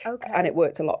 Okay. And it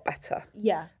worked a lot better.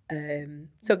 Yeah.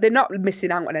 So they're not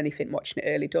missing out on anything watching it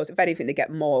early doors. If anything, they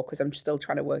get more because I'm still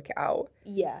trying to work it out.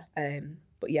 Yeah.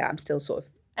 But yeah, I'm still sort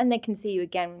of. And they can see you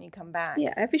again when you come back.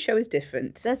 Yeah, every show is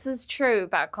different. This is true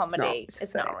about comedy.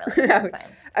 It's not really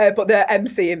the same. But the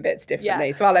emceeing bits differently.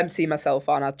 Yeah. So I'll MC myself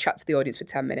on. I'll chat to the audience for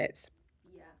 10 minutes.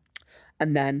 Yeah.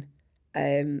 And then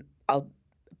I'll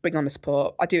bring on the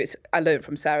support. I learned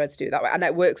from Sarah to do it that way. And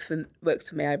it works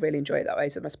for me. I really enjoy it that way.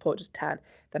 So my support does 10.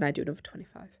 Then I do another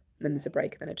 25. And then there's a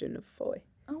break. And then I do another 40.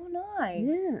 Oh, nice.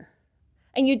 Yeah.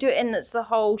 And you do it, and it's the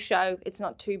whole show. It's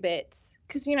not 2 bits.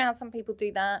 Because you know how some people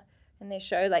do that in their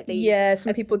show?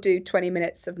 Some people do 20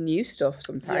 minutes of new stuff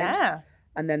sometimes. Yeah.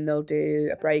 And then they'll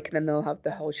do a break, and then they'll have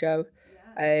the whole show.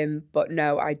 Yeah. But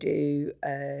no, I do,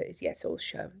 it's all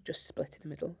show, just split in the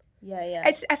middle. Yeah.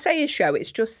 I say a show,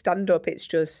 it's just stand-up, it's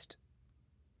just,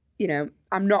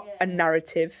 I'm not a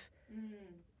narrative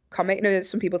comic.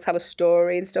 Some people tell a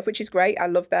story and stuff, which is great, I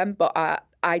love them, but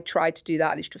I try to do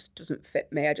that and it just doesn't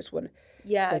fit me. I just want to.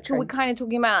 Yeah, so we're kind of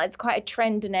talking about, it's quite a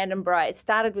trend in Edinburgh. It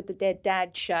started with the Dead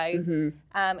Dad show.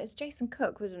 Mm-hmm. It was Jason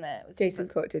Cook, wasn't it? Jason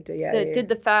Cook did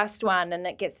the first one, and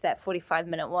it gets that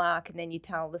 45-minute mark, and then you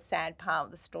tell the sad part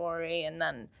of the story, and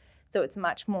then, so it's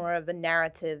much more of a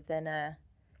narrative than a...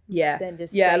 Than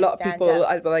just a lot of people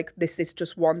are like, this is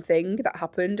just one thing that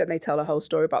happened, and they tell a whole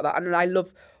story about that. And I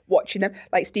love watching them.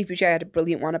 Like Steve Bouget had a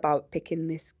brilliant one about picking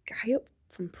this guy up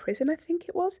from prison, I think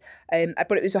it was.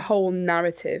 But it was a whole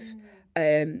narrative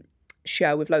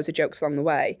show with loads of jokes along the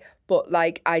way. But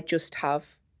like, I just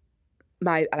have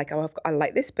I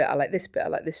like this bit, I like this bit, I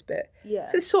like this bit. Yeah.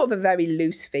 So it's sort of a very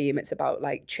loose theme. It's about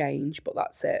like change, but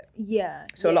that's it. Yeah.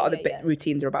 So a lot of the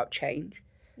routines are about change.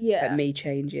 Yeah. Like me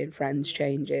changing, friends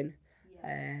changing,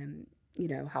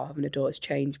 how having a daughter's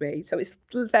changed me. So it's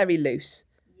very loose.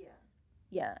 Yeah.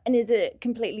 Yeah. And is it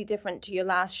completely different to your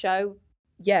last show?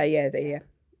 Yeah. Yeah.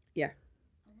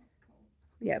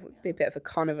 It would be a bit of a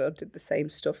carnival. Did the same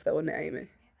stuff though, wouldn't it, Amy?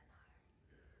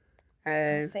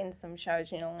 I've seen some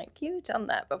shows, like, you've done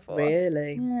that before.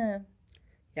 Really? Yeah.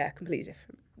 Yeah, completely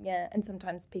different. Yeah, and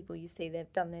sometimes people you see,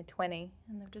 they've done their 20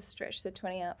 and they've just stretched their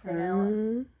 20 out for an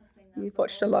hour. You've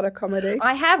watched a lot of comedy.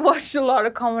 I have watched a lot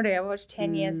of comedy. I've watched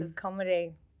 10 years of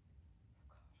comedy.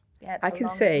 Yeah, it's I can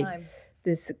see. Time.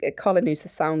 There's Colin, who's the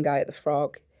sound guy at the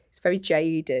Frog. He's very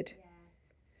jaded. Yeah.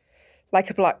 Like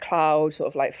a black cloud, sort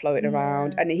of like floating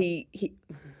around. And he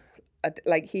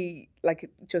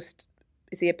just...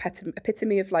 Is he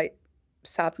epitome of like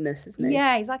sadness, isn't he?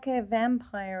 Yeah, he's like a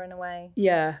vampire in a way.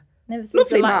 Yeah. Never seen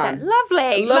lovely man.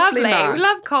 Lovely man. We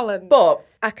love Colin. But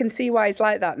I can see why he's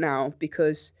like that now,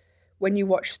 because when you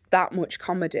watch that much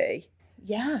comedy,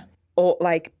 or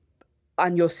like,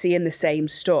 and you're seeing the same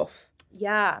stuff,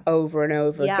 over and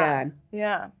over again,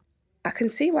 I can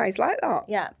see why he's like that.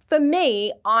 Yeah, for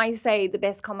me, I say the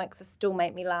best comics still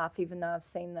make me laugh, even though I've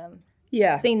seen them.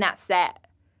 Yeah, seen that set.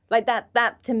 Like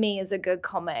that to me is a good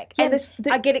comic. Yeah, and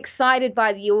I get excited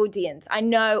by the audience. I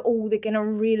know, they're going to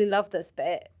really love this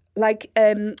bit. Like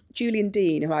Julian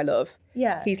Dean, who I love.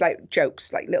 Yeah. He's like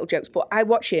jokes, like little jokes. But I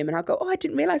watch him and I'll go, I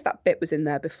didn't realise that bit was in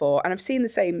there before. And I've seen the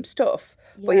same stuff,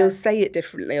 but he'll say it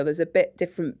differently, or there's a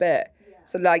different bit. Yeah.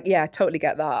 So like, I totally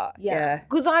get that. Yeah.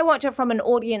 Because I watch it from an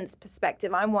audience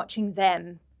perspective. I'm watching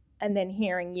them and then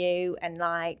hearing you and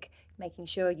like... making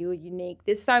sure you're unique.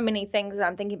 There's so many things that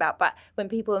I'm thinking about, but when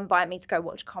people invite me to go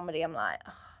watch comedy, I'm like,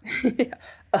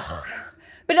 ugh.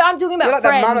 But I'm talking about You're like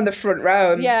friends. That man on the front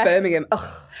row in Birmingham.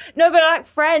 Ugh. No, but like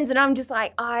friends, and I'm just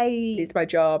like, it's my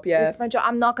job, yeah. It's my job.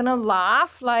 I'm not going to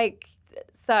laugh,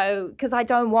 because I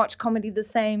don't watch comedy the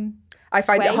same. I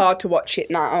find it hard to watch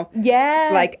it now. Yeah.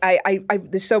 It's like I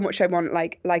there's so much I want,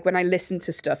 like when I listen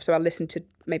to stuff. So I listen to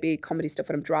maybe comedy stuff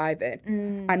when I'm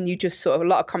driving, and you just sort of, a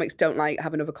lot of comics don't like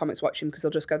having other comics watch them because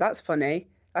they'll just go, "That's funny,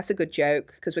 that's a good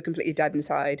joke," because we're completely dead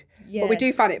inside. Yeah. But we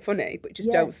do find it funny, but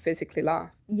just don't physically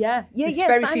laugh. Yeah. It's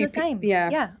very I'm few the same.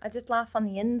 Yeah. I just laugh on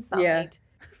the inside. Yeah.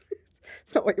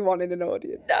 It's not what you want in an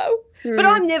audience. No. But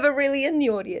I'm never really in the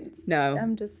audience. No.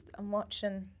 I'm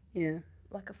watching. Yeah.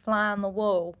 Like a fly on the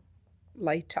wall.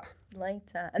 Later.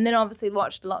 And then obviously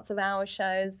watched lots of hour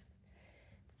shows.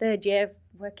 Third year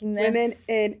working there. Women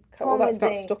in comedy. Oh, that's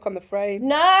not stuck on the frame.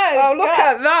 No. Oh, look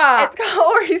at that. It's got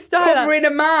Ori Styler. Covering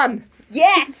a man.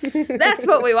 Yes. That's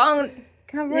what we want.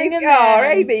 Covering a man. Oh,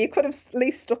 Amy, you could have at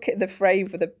least stuck it in the frame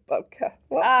for the vodka.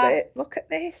 What's this? Look at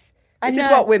this. This is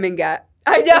what women get.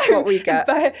 I know. That's what we get.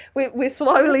 But we're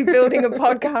slowly building a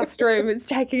podcast room. It's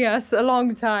taking us a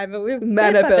long time. But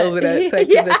Men are building it,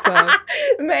 taking the time.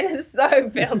 Men are so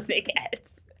building it.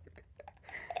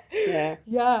 Yeah.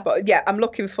 Yeah. But yeah, I'm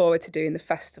looking forward to doing the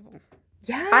festival.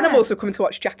 Yeah. And I'm also coming to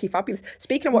watch Jackie Fabulous.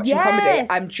 Speaking of watching comedy,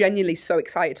 I'm genuinely so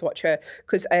excited to watch her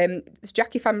because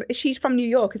Jackie she's from New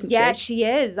York, isn't she? Yeah, she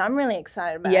is. I'm really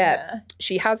excited about her.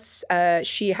 She has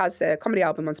a comedy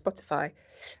album on Spotify,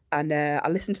 and I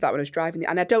listened to that when I was driving.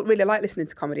 And I don't really like listening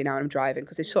to comedy now when I'm driving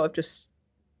because I sort of just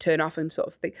turn off and sort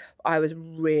of think. I was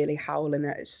really howling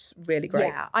at it. It's really great.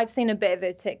 Yeah, I've seen a bit of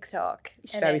her TikTok.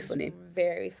 It's very funny.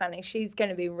 Very funny. She's going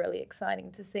to be really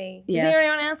exciting to see. Yeah. Is there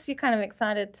anyone else you're kind of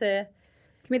excited to...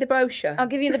 Give me the brochure. I'll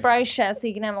give you the brochure so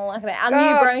you can have a look at it. Our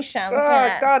new brochure.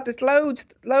 Oh, God, there's loads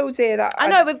here that... I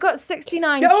know, we've got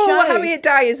 69 shows. Harriet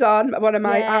Dyer's on, one of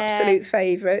my absolute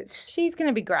favourites. She's going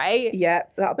to be great. Yeah,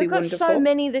 that'll be wonderful. We've got so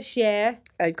many this year.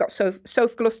 I've got Soph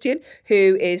Glustian,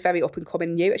 who is very up and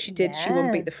coming new. She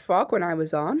won Beat the Frog when I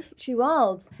was on. She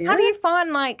was. Yeah. How do you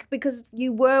find, because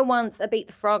you were once a Beat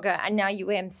the Frogger and now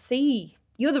you MC.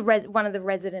 You're one of the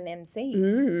resident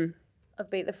MCs of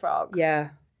Beat the Frog. Yeah.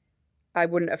 I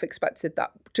wouldn't have expected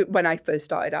that when I first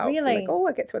started out. Really?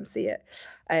 I get to MC it.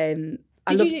 I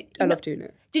love doing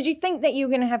it. Did you think that you were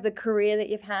going to have the career that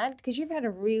you've had? Because you've had a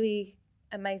really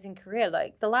amazing career.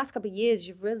 Like the last couple of years,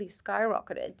 you've really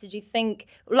skyrocketed. Did you think,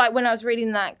 when I was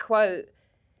reading that quote,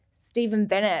 Stephen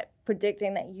Bennett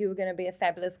predicting that you were going to be a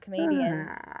fabulous comedian.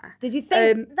 Did you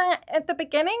think that at the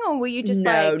beginning, or were you just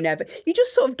No, never. You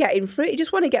just sort of getting through it. You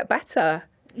just want to get better.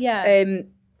 Yeah.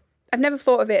 I've never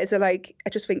thought of it as I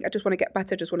just think I just want to get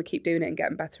better. I just want to keep doing it and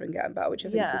getting better, which I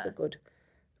think is a good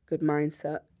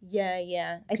mindset.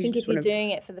 Yeah. I think if you're doing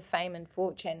it for the fame and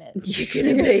fortune, you're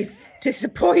going to be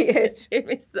disappointed. You'd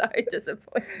be so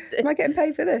disappointed. Am I getting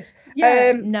paid for this?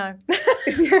 Yeah, no.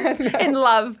 No. In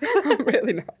love. I'm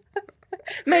really not.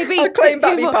 Maybe I'll claim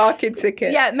back my parking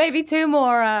ticket. Yeah, maybe 2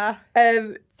 more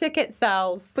ticket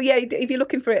sales. But yeah, if you're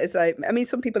looking for it as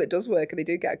some people it does work and they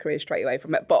do get a career straight away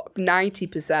from it, but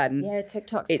 90%,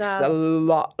 TikTok stars. It's a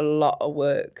lot of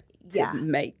work to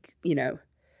make,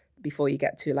 before you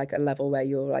get to a level where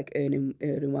you're earning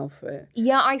well for it.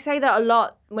 Yeah, I say that a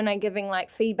lot when I'm giving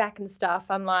feedback and stuff.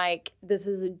 I'm like, this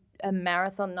is a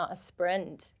marathon, not a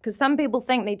sprint. Because some people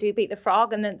think they do Beat the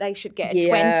Frog and that they should get a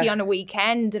 20 on a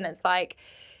weekend, and it's like,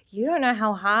 you don't know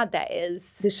how hard that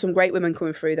is. There's some great women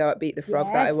coming through though at Beat the Frog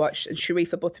that I watched. And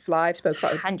Sharifa Butterfly, I've spoke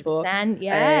about her before. 100%,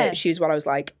 yeah. She was one I was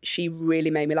like, she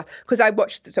really made me laugh. Because I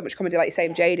watched so much comedy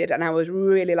Same Jaded, and I was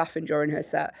really laughing during her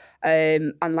set.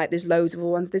 And there's loads of other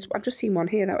ones. I've just seen one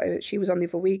here that she was on the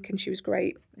other week and she was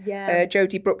great. Yeah.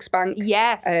 Jodie Brooksbank.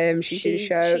 Yes. She's doing a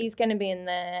show. She's going to be in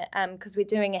there because we're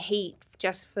doing a heat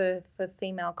just for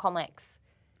female comics.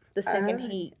 The second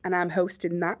heat. And I'm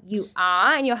hosting that. You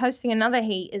are, and you're hosting another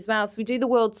heat as well. So we do the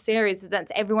World Series.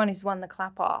 That's everyone who's won the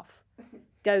clap off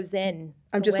goes in.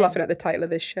 I'm just laughing at the title of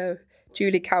this show.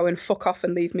 Julie Cowan, fuck off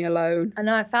and leave me alone. I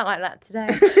know, I felt like that today.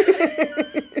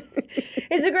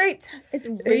 It's a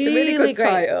really good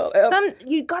title.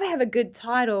 You've got to have a good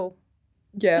title.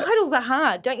 Yeah. Titles are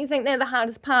hard. Don't you think they're the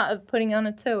hardest part of putting on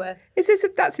a tour?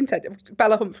 That's intended.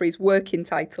 Bella Humphrey's working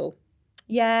title.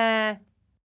 Yeah.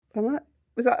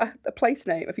 Was that a place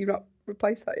name? Have you not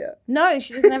replaced that yet? No,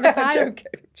 she doesn't have a title. I'm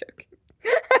joking.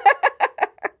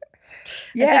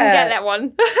 Yeah. I didn't get that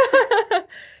one.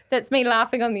 That's me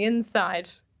laughing on the inside.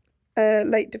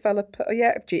 Late developer. Oh,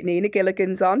 yeah, Nina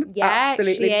Gilligan's on. Yeah,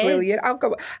 absolutely brilliant.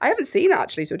 I haven't seen that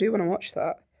actually, so I do want to watch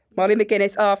that. Molly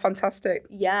McGuinness. Oh, fantastic.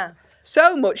 Yeah.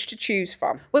 So much to choose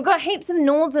from. We've got heaps of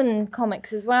northern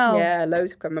comics as well. Yeah,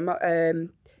 loads of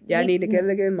them. Yeah, Nina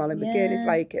Gilligan, Molly McGinn. It's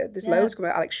like, there's loads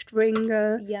coming out. Alex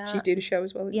Stringer. Yeah. She's doing a show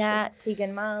as well. Yeah,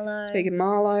 Tegan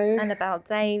Marlowe. Annabelle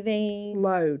Davies.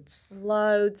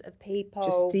 Loads of people.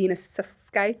 Justina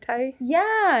Saskate.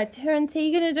 Yeah, Tara and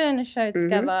Tegan are doing a show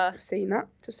together. I've seen that.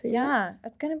 Yeah,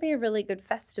 it's going to be a really good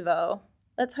festival.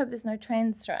 Let's hope there's no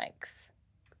train strikes.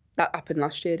 That happened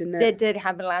last year, didn't it? It did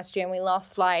happen last year, and we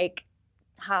lost like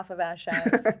half of our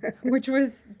shows, which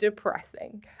was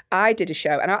depressing. I did a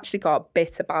show, and I actually got a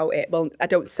bit about it. Well, I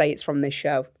don't say it's from this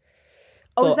show.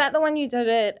 Oh, is that the one you did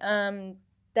it?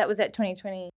 That was at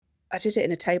 2020. I did it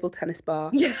in a table tennis bar.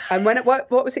 Yeah. And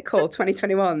what was it called?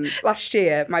 2021. Last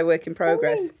year, my work in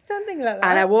progress. Something like that.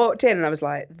 And I walked in, and I was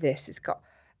like, "This has got."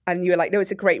 And you were like, "No,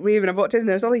 it's a great room." And I walked in, and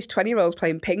there was all these 20-year-olds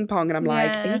playing ping pong, and I'm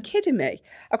like, "Are you kidding me?"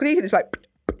 I could hear it's like,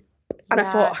 and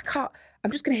I thought, I can't.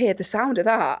 I'm just going to hear the sound of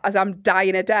that as I'm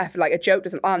dying of death. Like a joke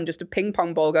doesn't land, just a ping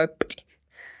pong ball go.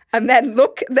 And then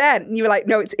you were like,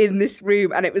 no, it's in this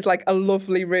room. And it was like a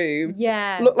lovely room.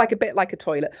 Yeah. Looked like a bit like a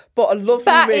toilet, but a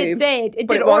lovely room. It did. It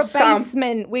did. Or a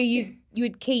basement where you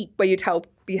would keep. Where you'd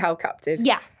be held captive.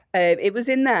 Yeah. It was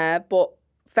in there, but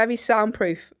very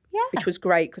soundproof. Yeah. Which was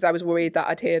great because I was worried that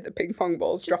I'd hear the ping pong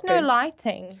balls dropping. Just no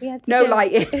lighting. No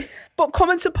lighting. But come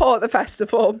and support the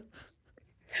festival.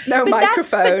 No but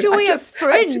microphone. That's the joy of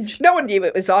Fringe. No one knew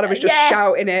it was on. I was just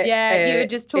shouting it. Yeah, you were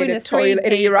just talking in a toilet,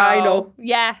 in a urinal.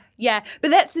 Yeah.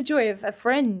 But that's the joy of a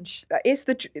Fringe. That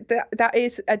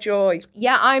is a joy.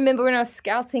 Yeah, I remember when I was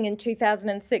scouting in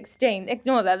 2016.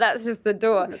 Ignore that. That's just the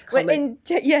door. Coming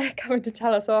to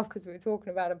tell us off because we were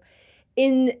talking about him.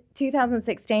 In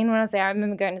 2016, when I was there, I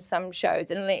remember going to some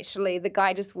shows and literally the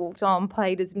guy just walked on,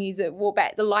 played his music, walked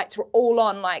back. The lights were all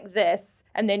on like this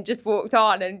and then just walked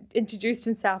on and introduced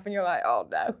himself and you're like, oh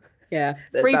no. Yeah,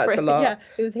 that's a lot. Yeah,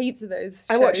 there was heaps of those shows.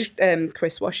 I watched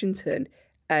Chris Washington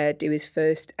do his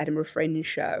first Edinburgh Fringe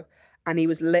show and he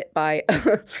was lit by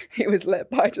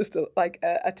just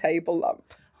a table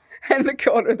lamp in the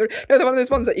corner of one of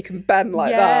those ones that you can bend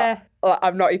like that.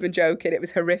 I'm not even joking. It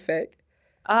was horrific.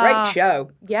 Great show.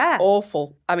 Yeah.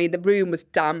 Awful. I mean, the room was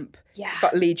damp. Yeah.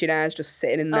 Got Legionnaires just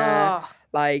sitting in there.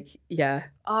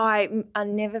 I'll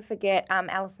never forget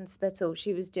Alison Spittle.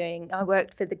 I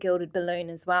worked for the Gilded Balloon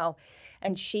as well.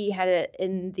 And she had it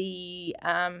in the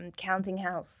counting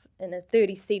house in a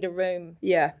 30-seater room.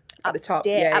 Yeah. At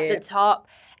upstairs, the top. The top.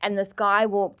 And this guy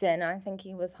walked in. I think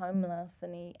he was homeless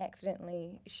and he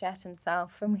accidentally shat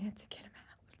himself and we had to get him out.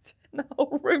 The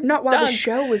whole room Not while the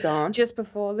show was on. Just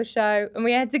before the show. And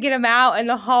we had to get him out in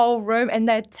the whole room. And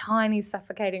they're tiny,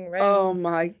 suffocating rooms. Oh,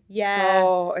 my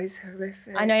God. It's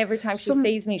horrific. I know every time she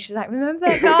sees me, she's like, remember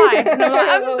that guy? And I'm like,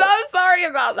 I'm so sorry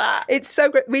about that. It's so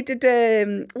great. We did,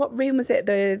 what room was it?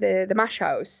 The Mash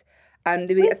House. And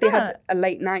they had a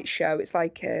late night show. It's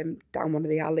like down one of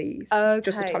the alleys. Okay.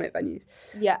 Just the tonic venues.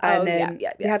 Yeah. And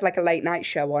they had like a late night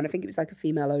show on. I think it was like a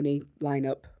female-only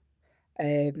lineup.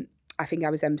 I think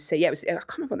I was MC. Yeah, I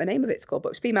can't remember what the name of it's called, but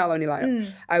it was female only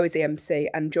lineup. I was the MC,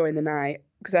 and during the night,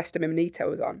 because Esther Mimonito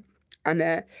was on,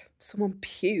 and someone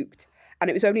puked, and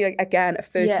it was only again a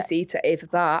 30-seater, if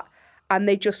that, and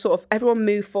they just sort of everyone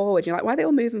moved forward. You're like, why are they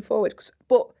all moving forward?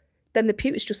 But then the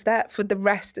puke was just there for the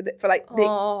rest of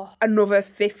another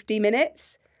 50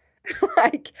 minutes.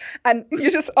 And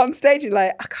you're just on stage, you're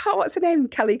like, I can't, what's her name?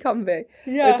 Kelly Convey.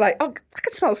 Yeah. It's like, oh, I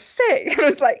can smell sick. And I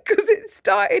was like, because it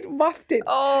started wafting.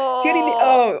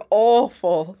 Awful.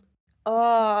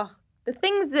 Oh, the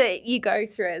things that you go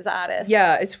through as artists.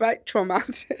 Yeah, it's right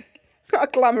traumatic. It's not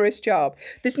a glamorous job.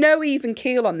 There's no even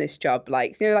keel on this job.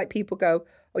 Like, people go,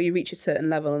 oh, you reach a certain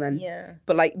level and then,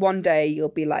 but like one day you'll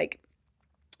be like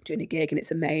doing a gig and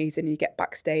it's amazing. And you get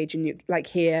backstage and you like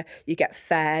here, you get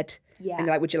fed. Yeah. And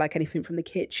you're like, would you like anything from the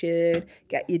kitchen?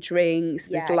 Get your drinks.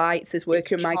 There's lights. There's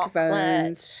working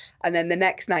microphones. And then the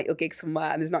next night you'll gig somewhere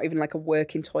and there's not even like a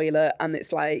working toilet. And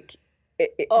it's like,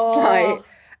 like,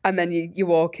 and then you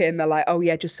walk in. They're like, oh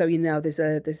yeah, just so you know,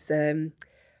 there's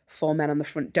 4 men on the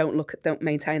front. Don't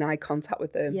maintain eye contact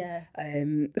with them. Yeah.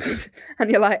 And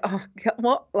you're like, oh,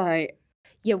 what? Like.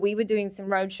 Yeah, we were doing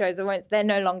some road shows. They're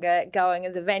no longer going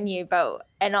as a venue,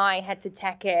 and I had to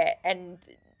tack it and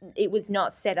it was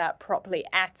not set up properly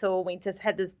at all. We just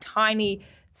had this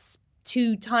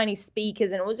two tiny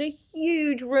speakers and it was a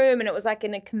huge room and it was like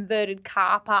in a converted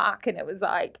car park and it was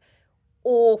like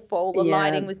awful. The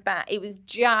lighting was bad. It was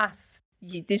just...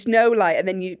 there's no light and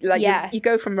then you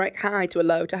go from like high to a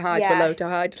low to high to a low to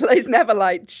high. It's never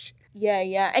like...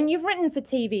 Yeah. And you've written for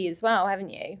TV as well, haven't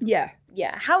you? Yeah.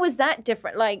 Yeah. How is that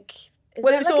different? Like...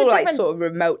 Well, it was all like sort of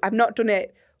remote. I've not done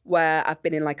it where I've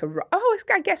been in like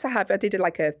I guess I have. I did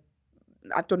like a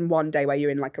I've done one day where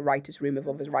you're in like a writer's room of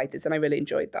other writers, and I really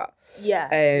enjoyed that.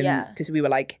 Yeah. Because we were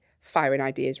like firing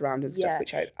ideas around and stuff,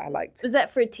 which I liked. Was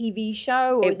that for a TV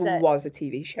show? Or was a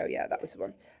TV show, yeah, that was the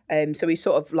one. So we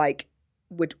sort of like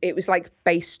it was like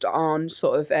based on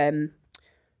sort of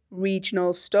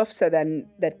regional stuff. So then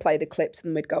they'd play the clips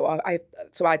and we'd go, I'd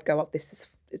go, this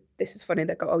is funny.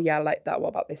 They'd go, oh yeah, I like that. What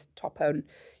about this topo? And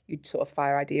you'd sort of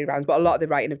fire idea rounds. But a lot of the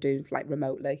writing I've done like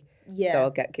remotely. Yeah. So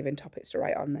I'll get given topics to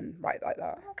write on and then write like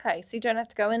that. Okay, so you don't have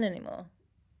to go in anymore.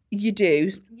 You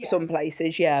do some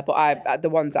places, yeah, but the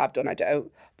ones I've done I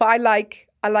don't. But I like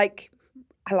it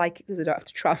because I don't have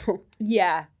to travel.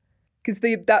 Yeah. Because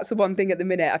that's the one thing at the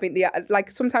minute. I think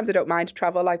sometimes I don't mind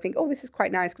travel. I think, oh, this is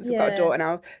quite nice because I've got a daughter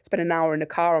now. Spend an hour in a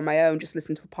car on my own just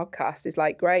listening to a podcast is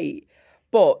like great.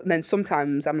 But then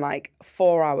sometimes I'm like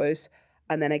 4 hours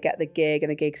and then I get the gig and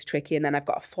the gig's tricky and then I've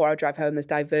got a 4-hour drive home. There's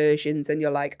diversions and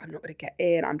you're like, I'm not going to get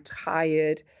in. I'm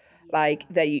tired. Like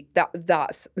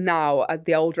that's now,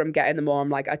 the older I'm getting, the more I'm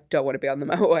like, I don't want to be on the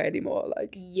motorway anymore.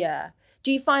 Like, yeah.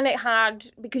 Do you find it hard?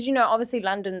 Because, obviously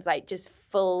London's like just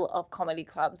full of comedy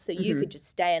clubs. So you could just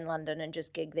stay in London and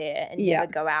just gig there and never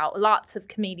go out. Lots of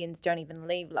comedians don't even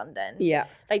leave London. Yeah.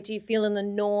 Like, do you feel in the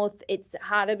north it's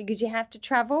harder because you have to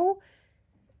travel?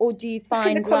 Or do you find I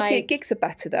think the quality of gigs are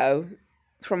better though,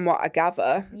 from what I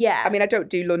gather. Yeah. I mean, I don't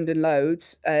do London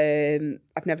loads.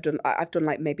 I've done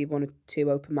like maybe 1 or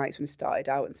 2 open mics when I started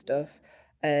out and stuff.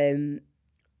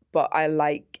 But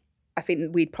I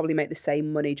think we'd probably make the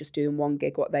same money just doing 1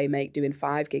 gig what they make doing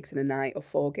 5 gigs in a night or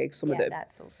 4 gigs. Some of them.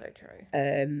 That's also true.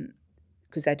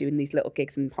 Because they're doing these little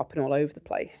gigs and popping all over the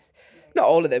place. Not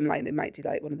all of them. Like they might do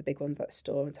like one of the big ones like the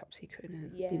Store and Top Secret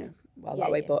and that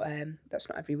way. But that's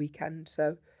not every weekend.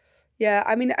 So yeah,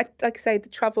 I mean, like I say, the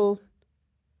travel.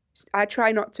 I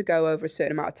try not to go over a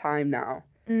certain amount of time now.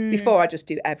 Before I just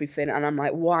do everything, and I'm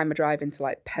like, why am I driving to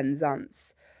like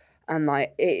Penzance? And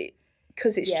like it.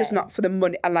 Because it's just not for the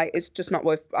money, and like it's just not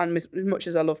worth. And as much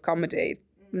as I love comedy,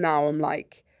 now I'm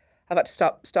like, I've had to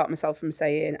stop myself from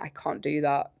saying I can't do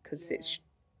that because it's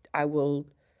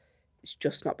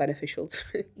just not beneficial to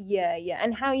me. Yeah.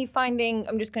 And how are you finding?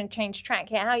 I'm just going to change track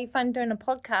here. How are you finding doing a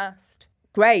podcast?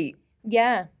 Great.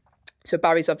 Yeah. So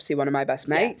Barry's obviously one of my best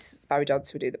mates. Yes. Barry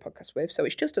Dodds, we do the podcast with. So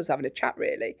it's just us having a chat,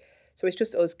 really. So it's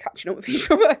just us catching up with each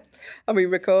other and we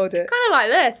record it. Kind of like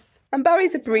this. And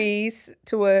Barry's a breeze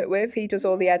to work with. He does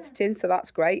all the editing, so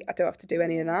that's great. I don't have to do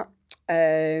any of that.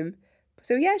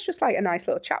 So yeah, it's just like a nice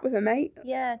little chat with a mate.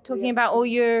 Yeah, talking about all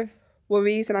your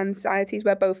worries and anxieties.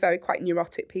 We're both quite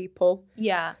neurotic people.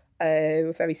 Yeah.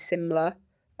 We're very similar.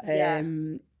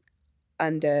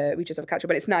 And we just have a catch up.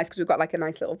 But it's nice because we've got like a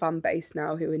nice little fan base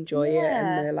now who enjoy it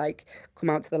and they like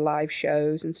come out to the live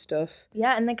shows and stuff.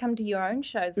 Yeah, and they come to your own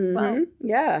shows as well.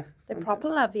 Yeah. They proper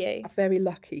love you. I'm very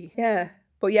lucky. Yeah.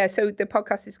 But yeah, so the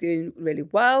podcast is doing really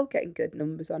well, getting good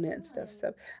numbers on it and stuff.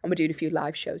 So, and we're doing a few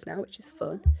live shows now, which is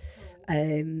fun.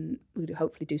 We'll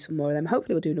hopefully do some more of them.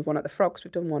 Hopefully we'll do another one at the Frog because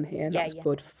we've done one here and that was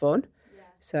good fun.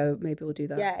 So maybe we'll do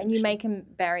that. Yeah, and you make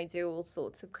Barry do all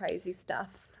sorts of crazy stuff.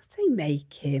 Say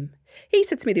make him. He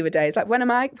said to me the other day, "It's like when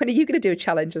are you going to do a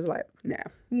challenge?" I was like,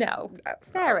 "No,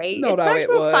 Barry. It's much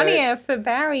more funnier for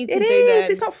Barry to do that.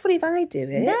 It's not funny if I do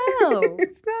it. No,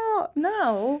 it's not.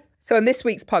 No." So on this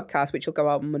week's podcast, which will go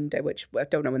out on Monday, which I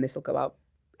don't know when this will go out.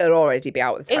 It'll already be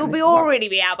out at the time. It'll be already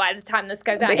be out by the time this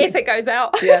goes out, if it goes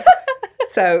out. Yeah.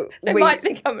 So they might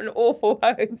think I'm an awful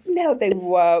host. No, they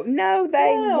won't. No,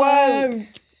 they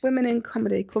won't. Women in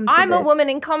comedy, come to I'm a woman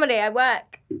in comedy. I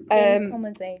work in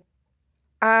comedy.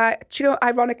 Do you know,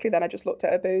 ironically then, I just looked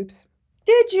at her boobs.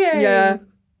 Did you? Yeah.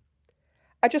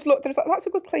 I just looked at her, I was like, that's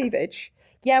a good cleavage.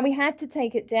 Yeah, we had to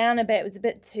take it down a bit. It was a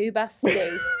bit too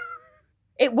busty.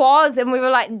 It was, and we were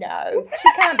like, no,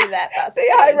 she can't be that busty.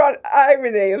 The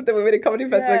irony of the Women in Comedy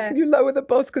Festival, can you lower the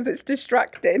bus because it's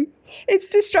distracting? It's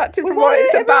distracting from what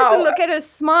it's about. To look at her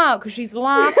smile because she's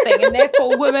laughing and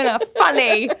therefore women are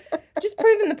funny. Just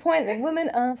proving the point that women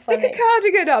are funny. Stick a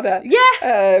cardigan on her.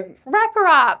 Yeah. Wrap her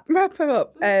up.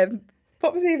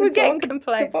 What was he even We're getting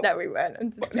complaints. No, we weren't.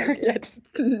 I'm just joking. Yeah, just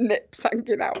nips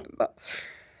hanging out.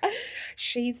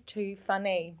 She's too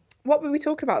funny. What were we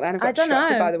talking about then? I got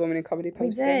distracted by the Woman in Comedy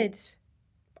posting. We did.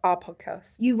 Our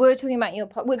podcast. You were talking about your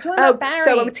podcast. We're talking about Barry.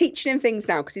 So I'm teaching him things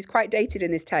now because he's quite dated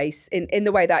in his taste in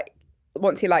the way that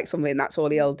once he likes something, that's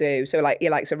all he'll do. So like he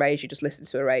likes Erasure, just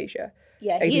listens to Erasure.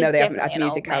 Yeah, even though they haven't had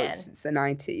music out since the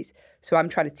 90s. So I'm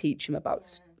trying to teach him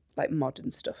about like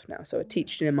modern stuff now. So I'm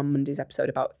teaching him on Monday's episode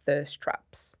about thirst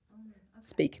traps.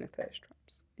 Speaking of thirst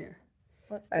traps, yeah.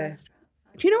 What's thirst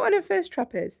traps? Do you know what a thirst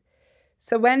trap is?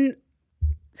 So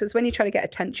it's when you try to get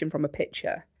attention from a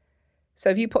picture. So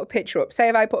if you put a picture up, say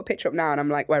if I put a picture up now and I'm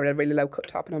like wearing a really low cut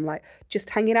top and I'm like just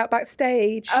hanging out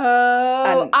backstage.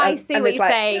 Oh, I see what you're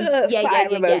saying.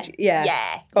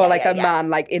 Yeah. Or like a man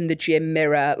like in the gym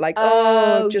mirror, like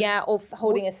or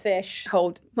holding a fish.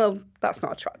 Well, that's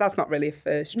not really a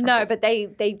fish. No, but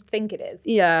they think it is.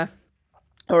 Yeah.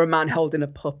 Or a man holding a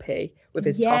puppy with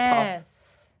his top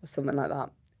off or something like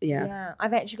that. Yeah. Yeah.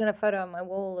 I've actually got a photo on my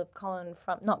wall of Colin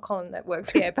not Colin that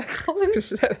works here, but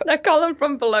Colin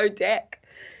from Below Deck.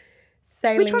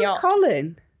 Sailing Which one's Yacht.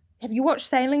 Colin? Have you watched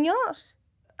Sailing Yacht?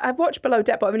 I've watched Below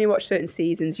Deck, but I've only watched certain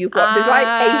seasons. You've watched, there's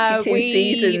like 82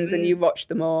 seasons and you've watched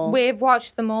them all. We've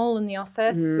watched them all in the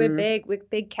office. We're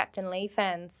big Captain Lee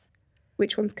fans.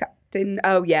 Which one's Captain?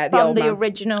 Oh, yeah, the From old the man.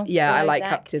 original. Yeah, I like Deck.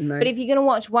 Captain though. But if you're going to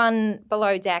watch one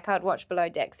Below Deck, I'd watch Below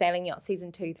Deck Sailing Yacht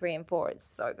Season 2, 3 and 4. It's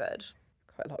so good.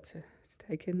 Quite a lot to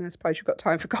take in there. I suppose you've got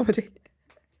time for comedy.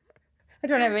 I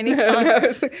don't have any time.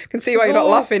 I can see why you're not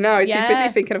laughing now. You're too busy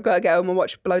thinking I've got to get home and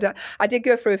watch Below Deck. I did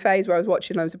go through a phase where I was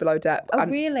watching loads of Below Deck. Oh,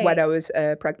 really? When I was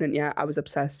pregnant, yeah, I was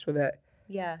obsessed with it.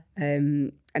 Yeah.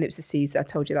 And it was the season, I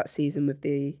told you that season with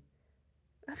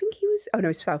I think he was,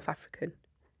 he's South African.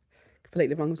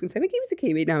 Completely wrong. I was going to say, I think he was a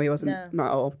Kiwi. No, he wasn't. No. Not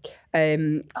at all.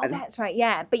 That's right,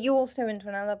 yeah. But you're also into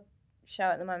another show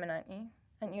at the moment, aren't you?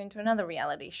 Aren't you into another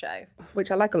reality show?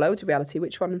 Which I like a load of reality.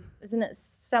 Which one? Isn't it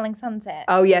Selling Sunset?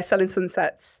 Oh, yeah, Selling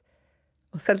Sunsets.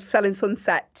 Or Selling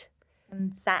Sunset.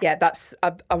 Sunset. Yeah,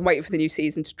 I'm waiting for the new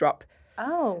season to drop.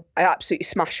 Oh. I absolutely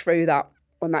smashed through that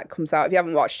when that comes out. If you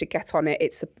haven't watched it, get on it.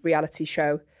 It's a reality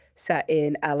show set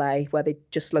in LA where they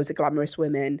just loads of glamorous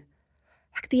women.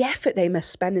 Like the effort they must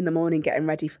spend in the morning getting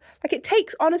ready. Like it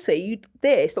takes, honestly,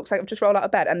 this looks like I've just rolled out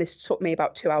of bed and this took me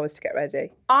about 2 hours to get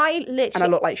ready. And I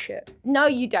look like shit. No,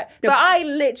 you don't. No, but I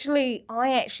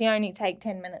actually only take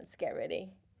 10 minutes to get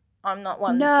ready. I'm not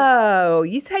one No,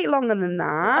 you take longer than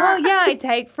that. Oh, yeah, I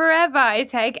take forever. I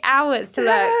take hours to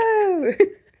look.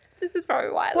 This is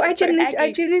probably why I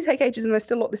genuinely take ages and I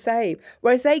still look the same.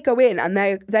 Whereas they go in and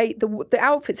the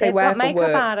outfits they wear for work.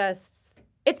 Makeup artists.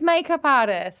 It's makeup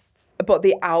artists. But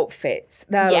the outfits,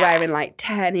 they're wearing like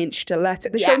 10-inch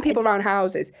stilettos. They're showing people around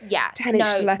houses. Yeah. 10-inch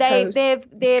stilettos.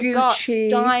 They've got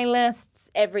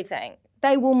stylists, everything.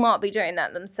 They will not be doing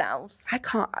that themselves. I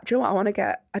can't. Do you know what I want to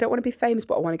get? I don't want to be famous,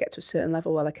 but I want to get to a certain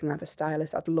level where I can have a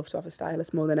stylist. I'd love to have a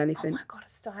stylist more than anything. Oh my God, a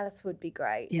stylist would be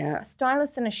great. Yeah. A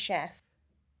stylist and a chef.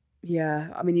 Yeah.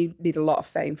 I mean, you need a lot of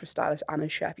fame for a stylist and a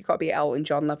chef. You've got to be Elton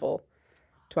John level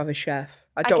to have a chef.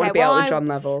 I don't want to be Elton John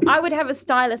level. I would have a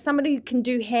stylist, somebody who can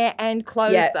do hair and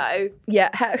clothes though. Yeah,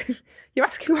 you're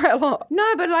asking quite a lot.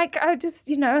 No, but like I'm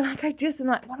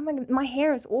like, my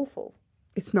hair is awful.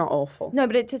 It's not awful. No,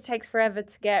 but it just takes forever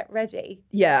to get ready.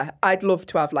 Yeah, I'd love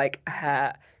to have like a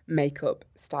hair, makeup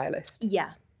stylist.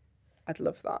 Yeah. I'd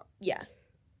love that. Yeah.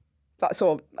 That's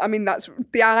all. I mean, that's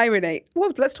the irony.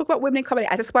 Well, let's talk about women in comedy.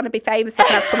 I just want to be famous so I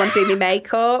can have someone do me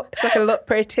makeup so I can look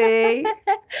pretty.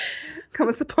 Come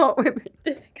and support women.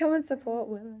 Come and support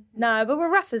women. No, but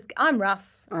I'm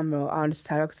rough. I'm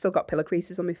understand. I've still got pillar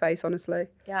creases on my face, honestly.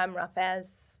 Yeah, I'm rough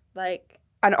as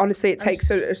And honestly, it takes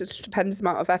a stupendous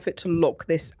amount of effort to look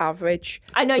this average.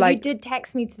 I know, you did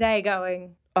text me today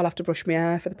going, I'll have to brush my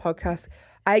hair for the podcast.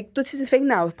 This is the thing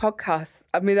now with podcasts.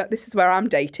 I mean, this is where I'm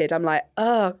dated. I'm like,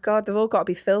 oh God, they've all got to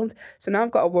be filmed. So now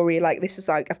I've got to worry, this is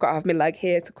I've got to have my leg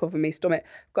here to cover my stomach.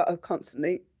 I've got to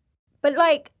constantly. But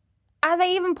are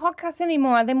they even podcasts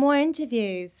anymore? Are they more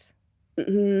interviews?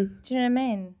 Mm-hmm. Do you know what I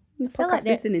mean? The podcast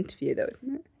is an interview though,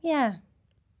 isn't it? Yeah.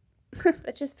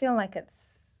 I just feel like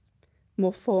it's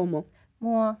more formal.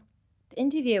 More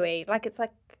interviewee. It's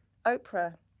like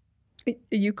Oprah. Are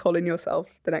you calling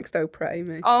yourself the next Oprah,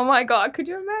 Amy? Oh my God, could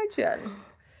you imagine?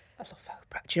 I love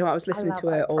Oprah. Do you know what? I was listening to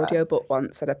her audiobook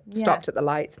once and I stopped at the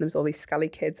lights and there was all these scally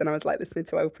kids and I was listening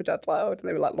to Oprah dead loud and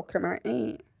they were looking at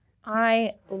me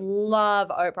I love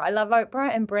Oprah. I love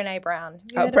Oprah and Brené Brown.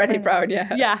 Brené Brown,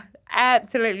 yeah. Yeah,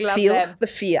 absolutely love them. Feel the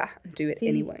fear and do it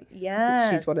anyway. Yeah.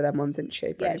 She's one of them ones, isn't she?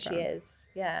 Brené Brown. She is,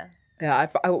 yeah. Yeah,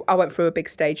 I went through a big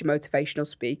stage of motivational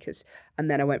speakers and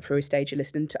then I went through a stage of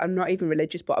listening to, I'm not even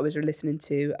religious, but I was listening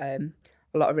to a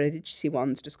lot of religious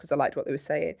ones just because I liked what they were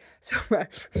saying. So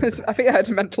I think I had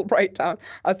a mental breakdown.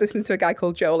 I was listening to a guy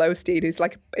called Joel Osteen who's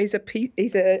he's a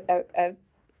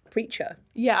preacher.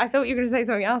 Yeah, I thought you were going to say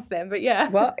something else then, but yeah.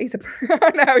 Well, he's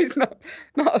no, he's not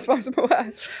as far as I'm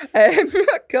aware.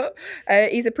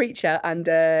 He's a preacher and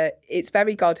it's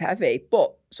very God heavy,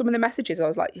 but some of the messages I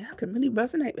was like, yeah, I can really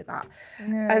resonate with that.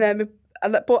 Yeah. And then,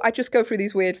 but I just go through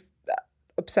these weird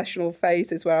obsessional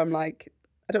phases where I'm like,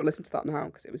 I don't listen to that now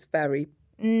because it was very,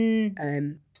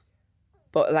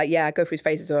 But like, yeah, I go through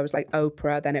phases where I was like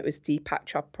Oprah, then it was Deepak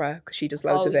Chopra because she does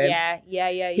loads of him.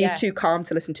 Yeah. He's too calm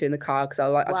to listen to in the car because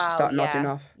I just start nodding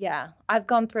off. Yeah, I've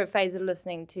gone through a phase of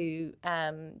listening to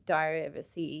Diary of a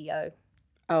CEO.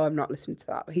 Oh, I'm not listening to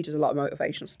that. He does a lot of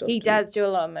motivational stuff. He does do a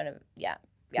lot of yeah.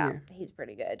 He's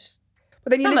pretty good.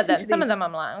 But then some of them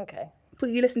I'm like, okay. But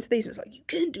you listen to these, and it's like, you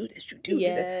can do this, you do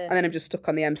this. And then I'm just stuck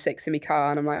on the M6 in my car,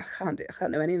 and I'm like, I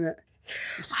can't do any of it.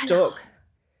 I'm stuck.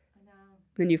 I know.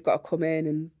 Then you've got to come in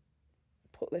and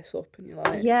put this up, and you're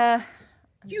like, yeah,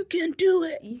 you can do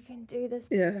it. You can do this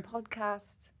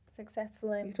podcast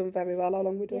successfully. You've done very well. How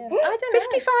long we doing? Yeah. I don't know.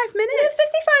 55 minutes.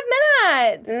 55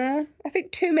 minutes. Yeah. I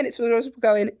think 2 minutes was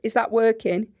going, is that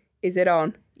working? Is it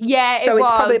on? Yeah, so it's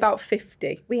probably about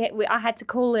 50. I had to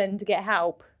call in to get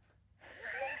help.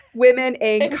 Women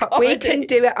in we can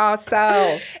do it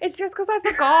ourselves. It's just because I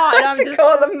forgot. I'm to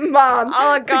call a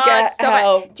man to get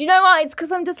help. Do you know what? It's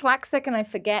because I'm dyslexic and I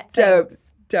forget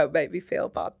things. Don't make me feel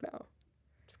bad now.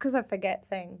 It's because I forget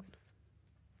things.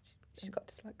 She's got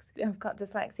dyslexia. I've got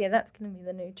dyslexia. That's going to be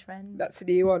the new trend. That's a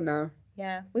new one now.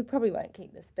 Yeah, we probably won't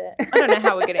keep this bit. I don't know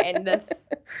how we're going to end this.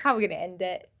 How we're going to end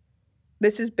it.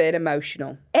 This has been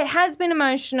emotional. It has been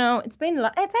emotional. It's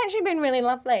actually been really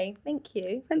lovely. Thank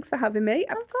you. Thanks for having me.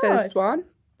 First one.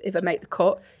 If I make the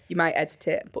cut, you might edit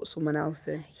it and put someone else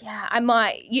in. Yeah, I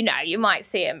might. You might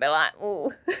see it and be like,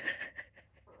 oh.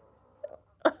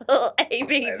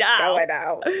 Amy, now. Going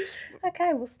out.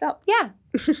 Okay, we'll stop. Yeah.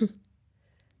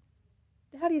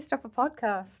 How do you stop a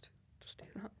podcast? Just do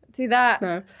that. Do that.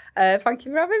 No. Thank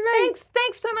you for having me.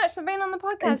 Thanks so much for being on the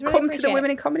podcast. And really come to the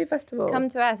Women in Comedy Festival. Come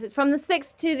to us. It's from the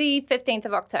 6th to the 15th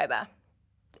of October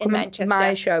in Manchester.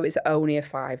 My show is only a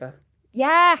 £5.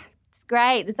 Yeah, it's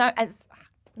great. There's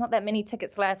not that many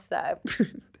tickets left, so.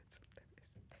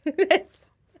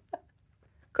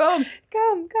 Come.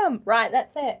 Right,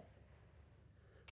 that's it.